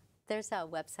 Exactly. Yeah. There's a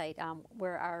website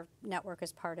where our network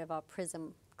is part of a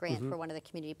PRISM grant for one of the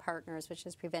community partners, which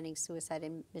is preventing suicide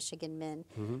in Michigan men,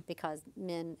 because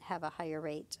men have a higher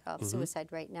rate of suicide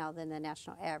right now than the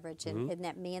national average. And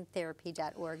that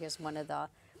mantherapy.org is one of the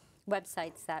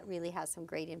websites that really has some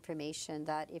great information,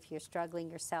 that if you're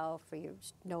struggling yourself, or you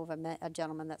know of a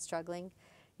gentleman that's struggling,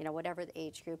 you know, whatever the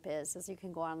age group is you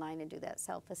can go online and do that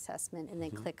self-assessment and then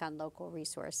click on local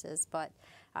resources. But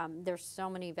there's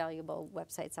so many valuable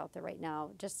websites out there right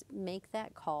now. Just make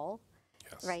that call,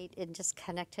 right, and just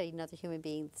connect to another human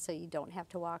being, so you don't have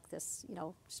to walk this, you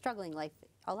know, struggling life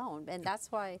alone. And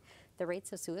that's why the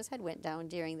rates of suicide went down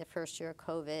during the first year of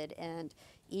COVID, and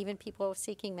even people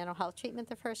seeking mental health treatment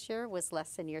the first year was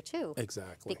less than year two.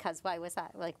 Exactly. Because why was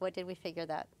that? Like, what did we figure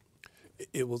that?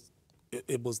 It was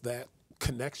that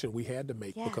connection we had to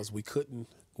make, because we couldn't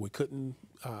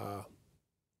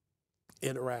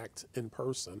interact in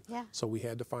person. So we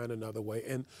had to find another way,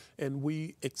 and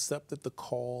we accepted the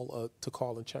call to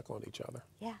call and check on each other.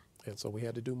 And so we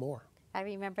had to do more. I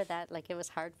remember that, like, it was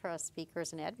hard for us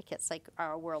speakers and advocates. Like,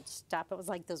 our world stopped. It was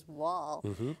like this wall.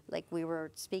 Like, we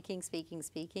were speaking,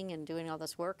 and doing all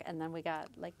this work, and then we got,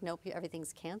 like, nope,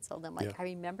 everything's canceled. And, like, I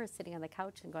remember sitting on the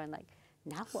couch and going, like,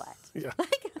 now what?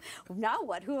 Like, now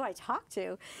what? Who do I talk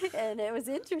to? And it was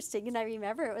interesting. And I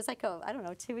remember it was like, I don't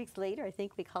know, 2 weeks later, I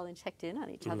think we called and checked in on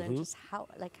each other, and just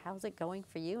how's it going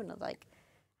for you? And I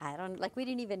was like, we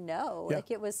didn't even know.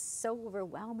 Like, it was so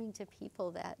overwhelming to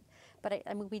people that, but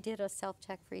I mean, we did a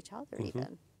self-check for each other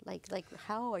even. Like,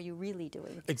 how are you really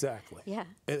doing? Exactly. Yeah.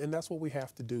 And that's what we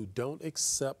have to do. Don't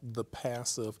accept the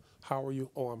passive, how are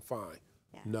you? Oh, I'm fine.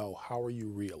 No, how are you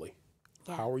really?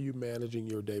 How are you managing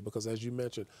your day? Because as you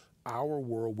mentioned, our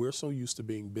world, we're so used to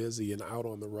being busy and out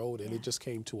on the road, and it just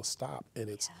came to a stop. And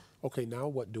it's, okay, now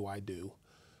what do I do?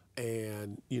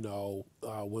 And, you know,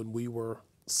 when we were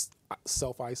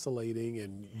self-isolating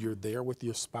and you're there with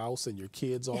your spouse and your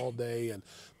kids all day, and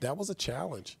that was a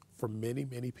challenge for many,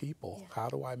 many people. How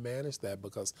do I manage that?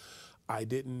 Because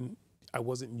I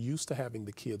wasn't used to having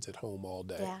the kids at home all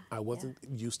day. I wasn't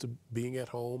used to being at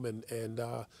home and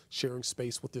sharing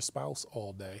space with your spouse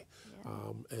all day.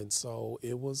 And so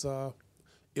it was a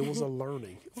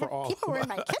learning for all. People were in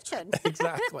my kitchen.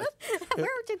 Exactly. Where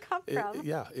did you come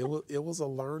from? It was a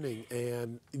learning.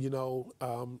 And, you know,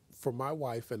 for my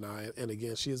wife and I, and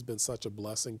again, she has been such a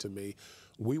blessing to me,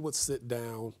 we would sit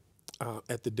down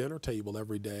at the dinner table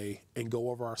every day and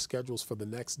go over our schedules for the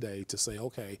next day to say,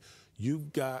 okay,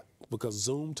 you've got, because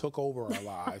Zoom took over our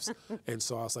lives. And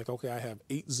so I was like, okay, I have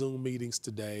 8 Zoom meetings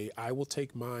today. I will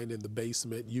take mine in the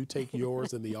basement. You take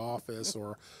yours in the office,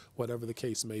 or whatever the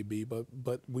case may be.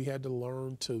 But we had to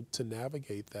learn to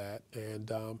navigate that.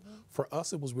 And for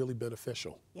us, it was really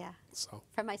beneficial. So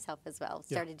for myself as well,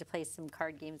 started to play some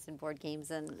card games and board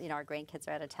games, and, you know, our grandkids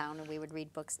are out of town, and we would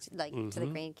read books to the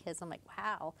grandkids. I'm like,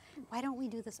 wow, why don't we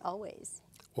do this always?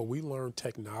 Well, we learned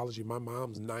technology. My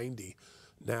mom's 90.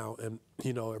 Now, and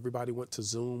you know, everybody went to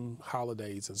Zoom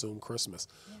holidays and Zoom Christmas.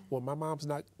 Well, my mom's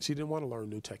not, she didn't want to learn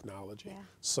new technology.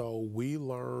 So we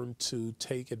learned to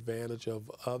take advantage of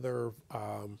other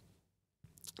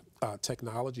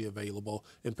technology available,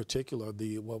 in particular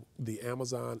the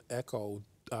Amazon Echo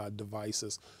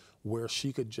devices, where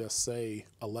she could just say,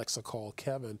 Alexa, call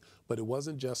Kevin, but it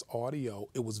wasn't just audio,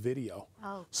 it was video.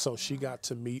 So she got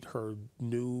to meet her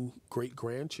new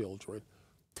great-grandchildren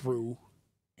through,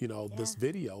 you know, this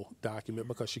video document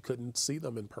because she couldn't see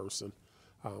them in person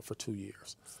for 2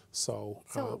 years. So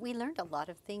we learned a lot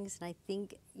of things, and I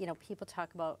think, you know, people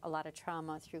talk about a lot of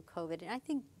trauma through COVID, and I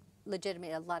think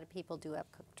legitimately a lot of people do have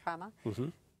trauma,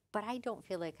 but I don't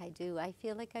feel like I do. I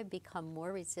feel like I've become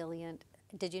more resilient.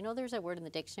 Did you know there's a word in the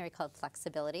dictionary called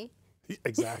flexibility?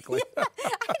 Exactly. I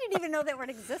didn't even know that word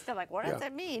existed. I'm like, what does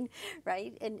that mean,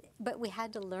 right? But we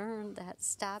had to learn that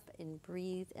stop and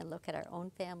breathe and look at our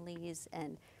own families,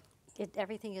 and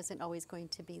everything isn't always going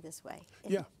to be this way.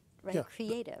 Right?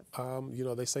 Creative. You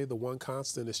know, they say the one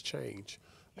constant is change.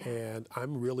 And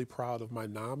I'm really proud of my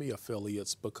NAMI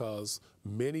affiliates because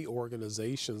many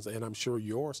organizations, and I'm sure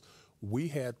yours, we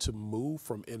had to move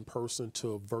from in-person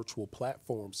to virtual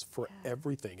platforms for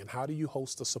everything. And how do you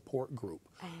host a support group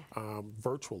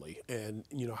virtually? And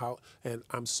you know how, and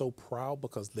I'm so proud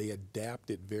because they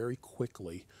adapted very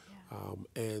quickly.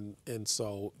 And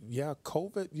so, yeah,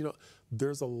 COVID, you know,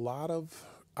 there's a lot of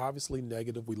obviously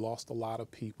negative. We lost a lot of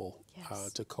people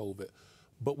to COVID.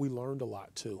 But we learned a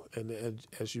lot too. And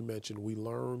as you mentioned, we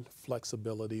learned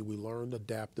flexibility, we learned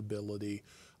adaptability,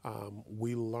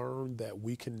 we learned that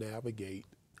we can navigate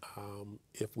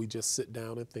if we just sit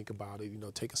down and think about it, you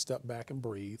know, take a step back and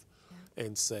breathe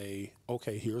and say,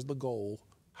 okay, here's the goal,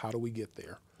 how do we get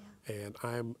there? And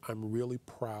I'm really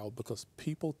proud because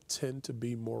people tend to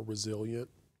be more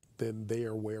resilient than they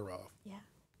are aware of.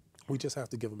 We just have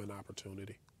to give them an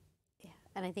opportunity.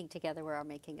 And I think together we're all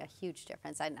making a huge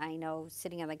difference. And I know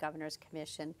sitting on the Governor's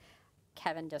Commission,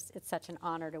 Kevin, it's such an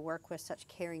honor to work with such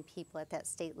caring people at that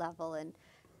state level and,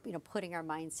 you know, putting our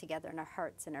minds together and our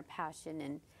hearts and our passion.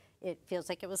 And it feels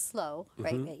like it was slow,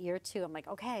 right? At year 2, I'm like,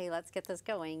 okay, let's get this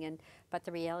going. But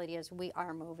the reality is we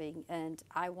are moving. And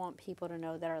I want people to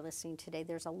know that are listening today,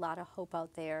 there's a lot of hope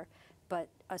out there, but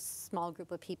a small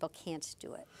group of people can't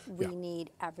do it. We need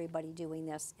everybody doing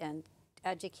this. And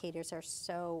educators are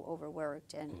so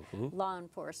overworked, and law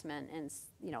enforcement, and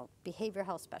you know, behavioral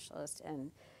health specialists, and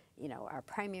you know, our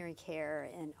primary care,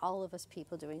 and all of us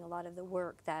people doing a lot of the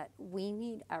work, that we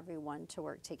need everyone to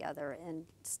work together and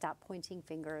stop pointing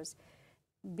fingers.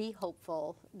 Be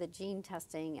hopeful. The gene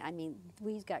testing, I mean,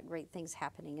 we've got great things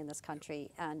happening in this country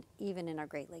and even in our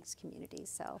Great Lakes community.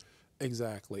 So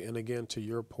exactly. And again, to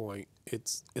your point,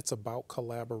 it's about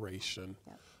collaboration.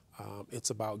 It's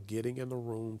about getting in the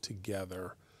room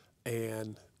together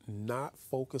and not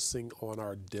focusing on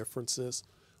our differences.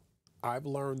 I've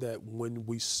learned that when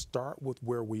we start with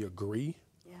where we agree,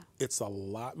 it's a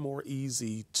lot more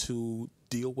easy to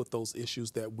deal with those issues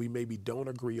that we maybe don't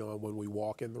agree on when we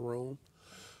walk in the room.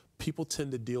 People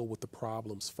tend to deal with the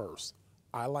problems first.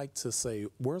 I like to say,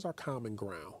 where's our common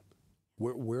ground?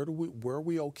 Where are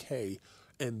we okay?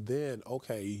 And then,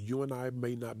 okay, you and I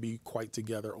may not be quite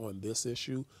together on this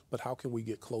issue, but how can we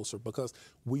get closer? Because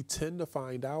we tend to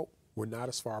find out we're not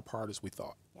as far apart as we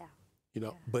thought. You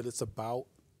know, but it's about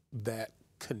that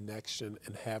connection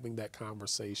and having that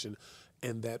conversation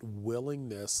and that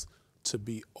willingness to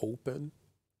be open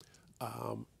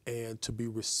and to be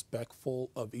respectful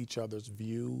of each other's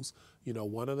views. You know,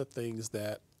 one of the things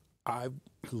that I've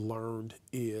learned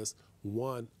is,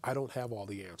 one, I don't have all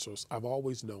the answers. I've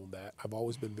always known that. I've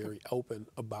always been very open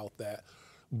about that.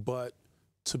 But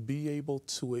to be able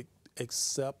to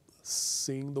accept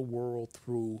seeing the world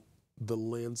through the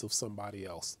lens of somebody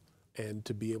else, and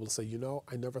to be able to say, you know,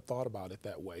 I never thought about it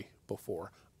that way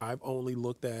before. I've only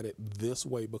looked at it this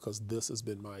way because this has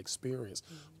been my experience,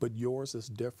 but yours is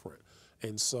different.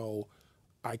 And so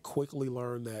I quickly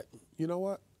learned that, you know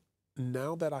what,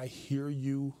 now that I hear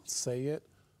you say it,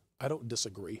 I don't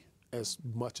disagree as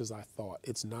much as I thought.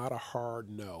 It's not a hard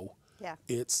no.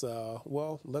 It's,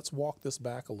 well, let's walk this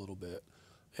back a little bit.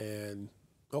 And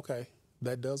okay,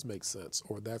 that does make sense,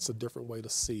 or that's a different way to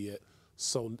see it.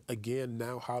 So again,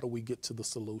 now how do we get to the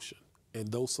solution?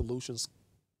 And those solutions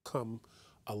come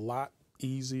a lot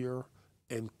easier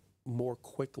and more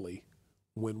quickly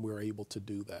when we're able to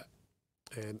do that.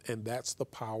 And that's the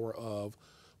power of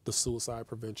the Suicide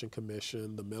Prevention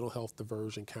Commission, the Mental Health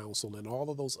Diversion Council, and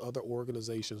all of those other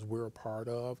organizations we're a part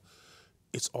of.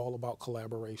 It's all about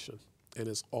collaboration, and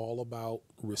it's all about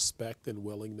respect and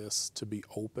willingness to be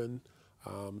open,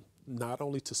 not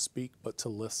only to speak, but to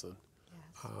listen.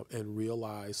 and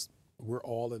realize we're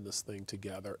all in this thing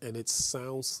together. And it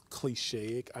sounds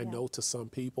cliche, I know, to some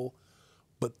people,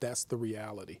 but that's the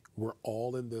reality. We're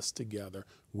all in this together.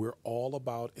 We're all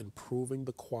about improving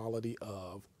the quality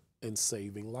of and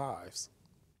saving lives.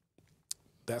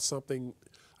 That's something,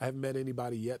 I haven't met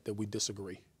anybody yet that we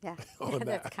disagree. Yeah, on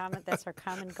that. That's our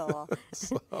common goal.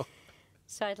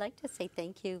 So I'd like to say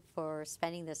thank you for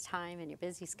spending this time in your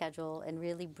busy schedule and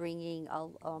really bringing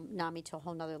NAMI to a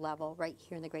whole nother level right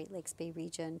here in the Great Lakes Bay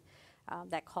region.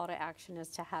 That call to action is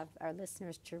to have our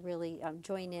listeners to really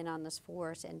join in on this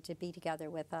force and to be together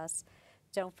with us.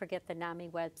 Don't forget the NAMI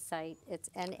website. It's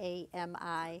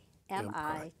NAMI.org.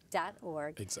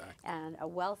 Exactly. And a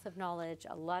wealth of knowledge,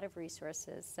 a lot of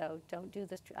resources. So don't do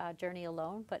this journey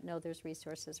alone, but know there's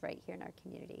resources right here in our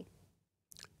community.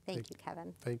 Thank you,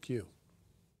 Kevin. Thank you.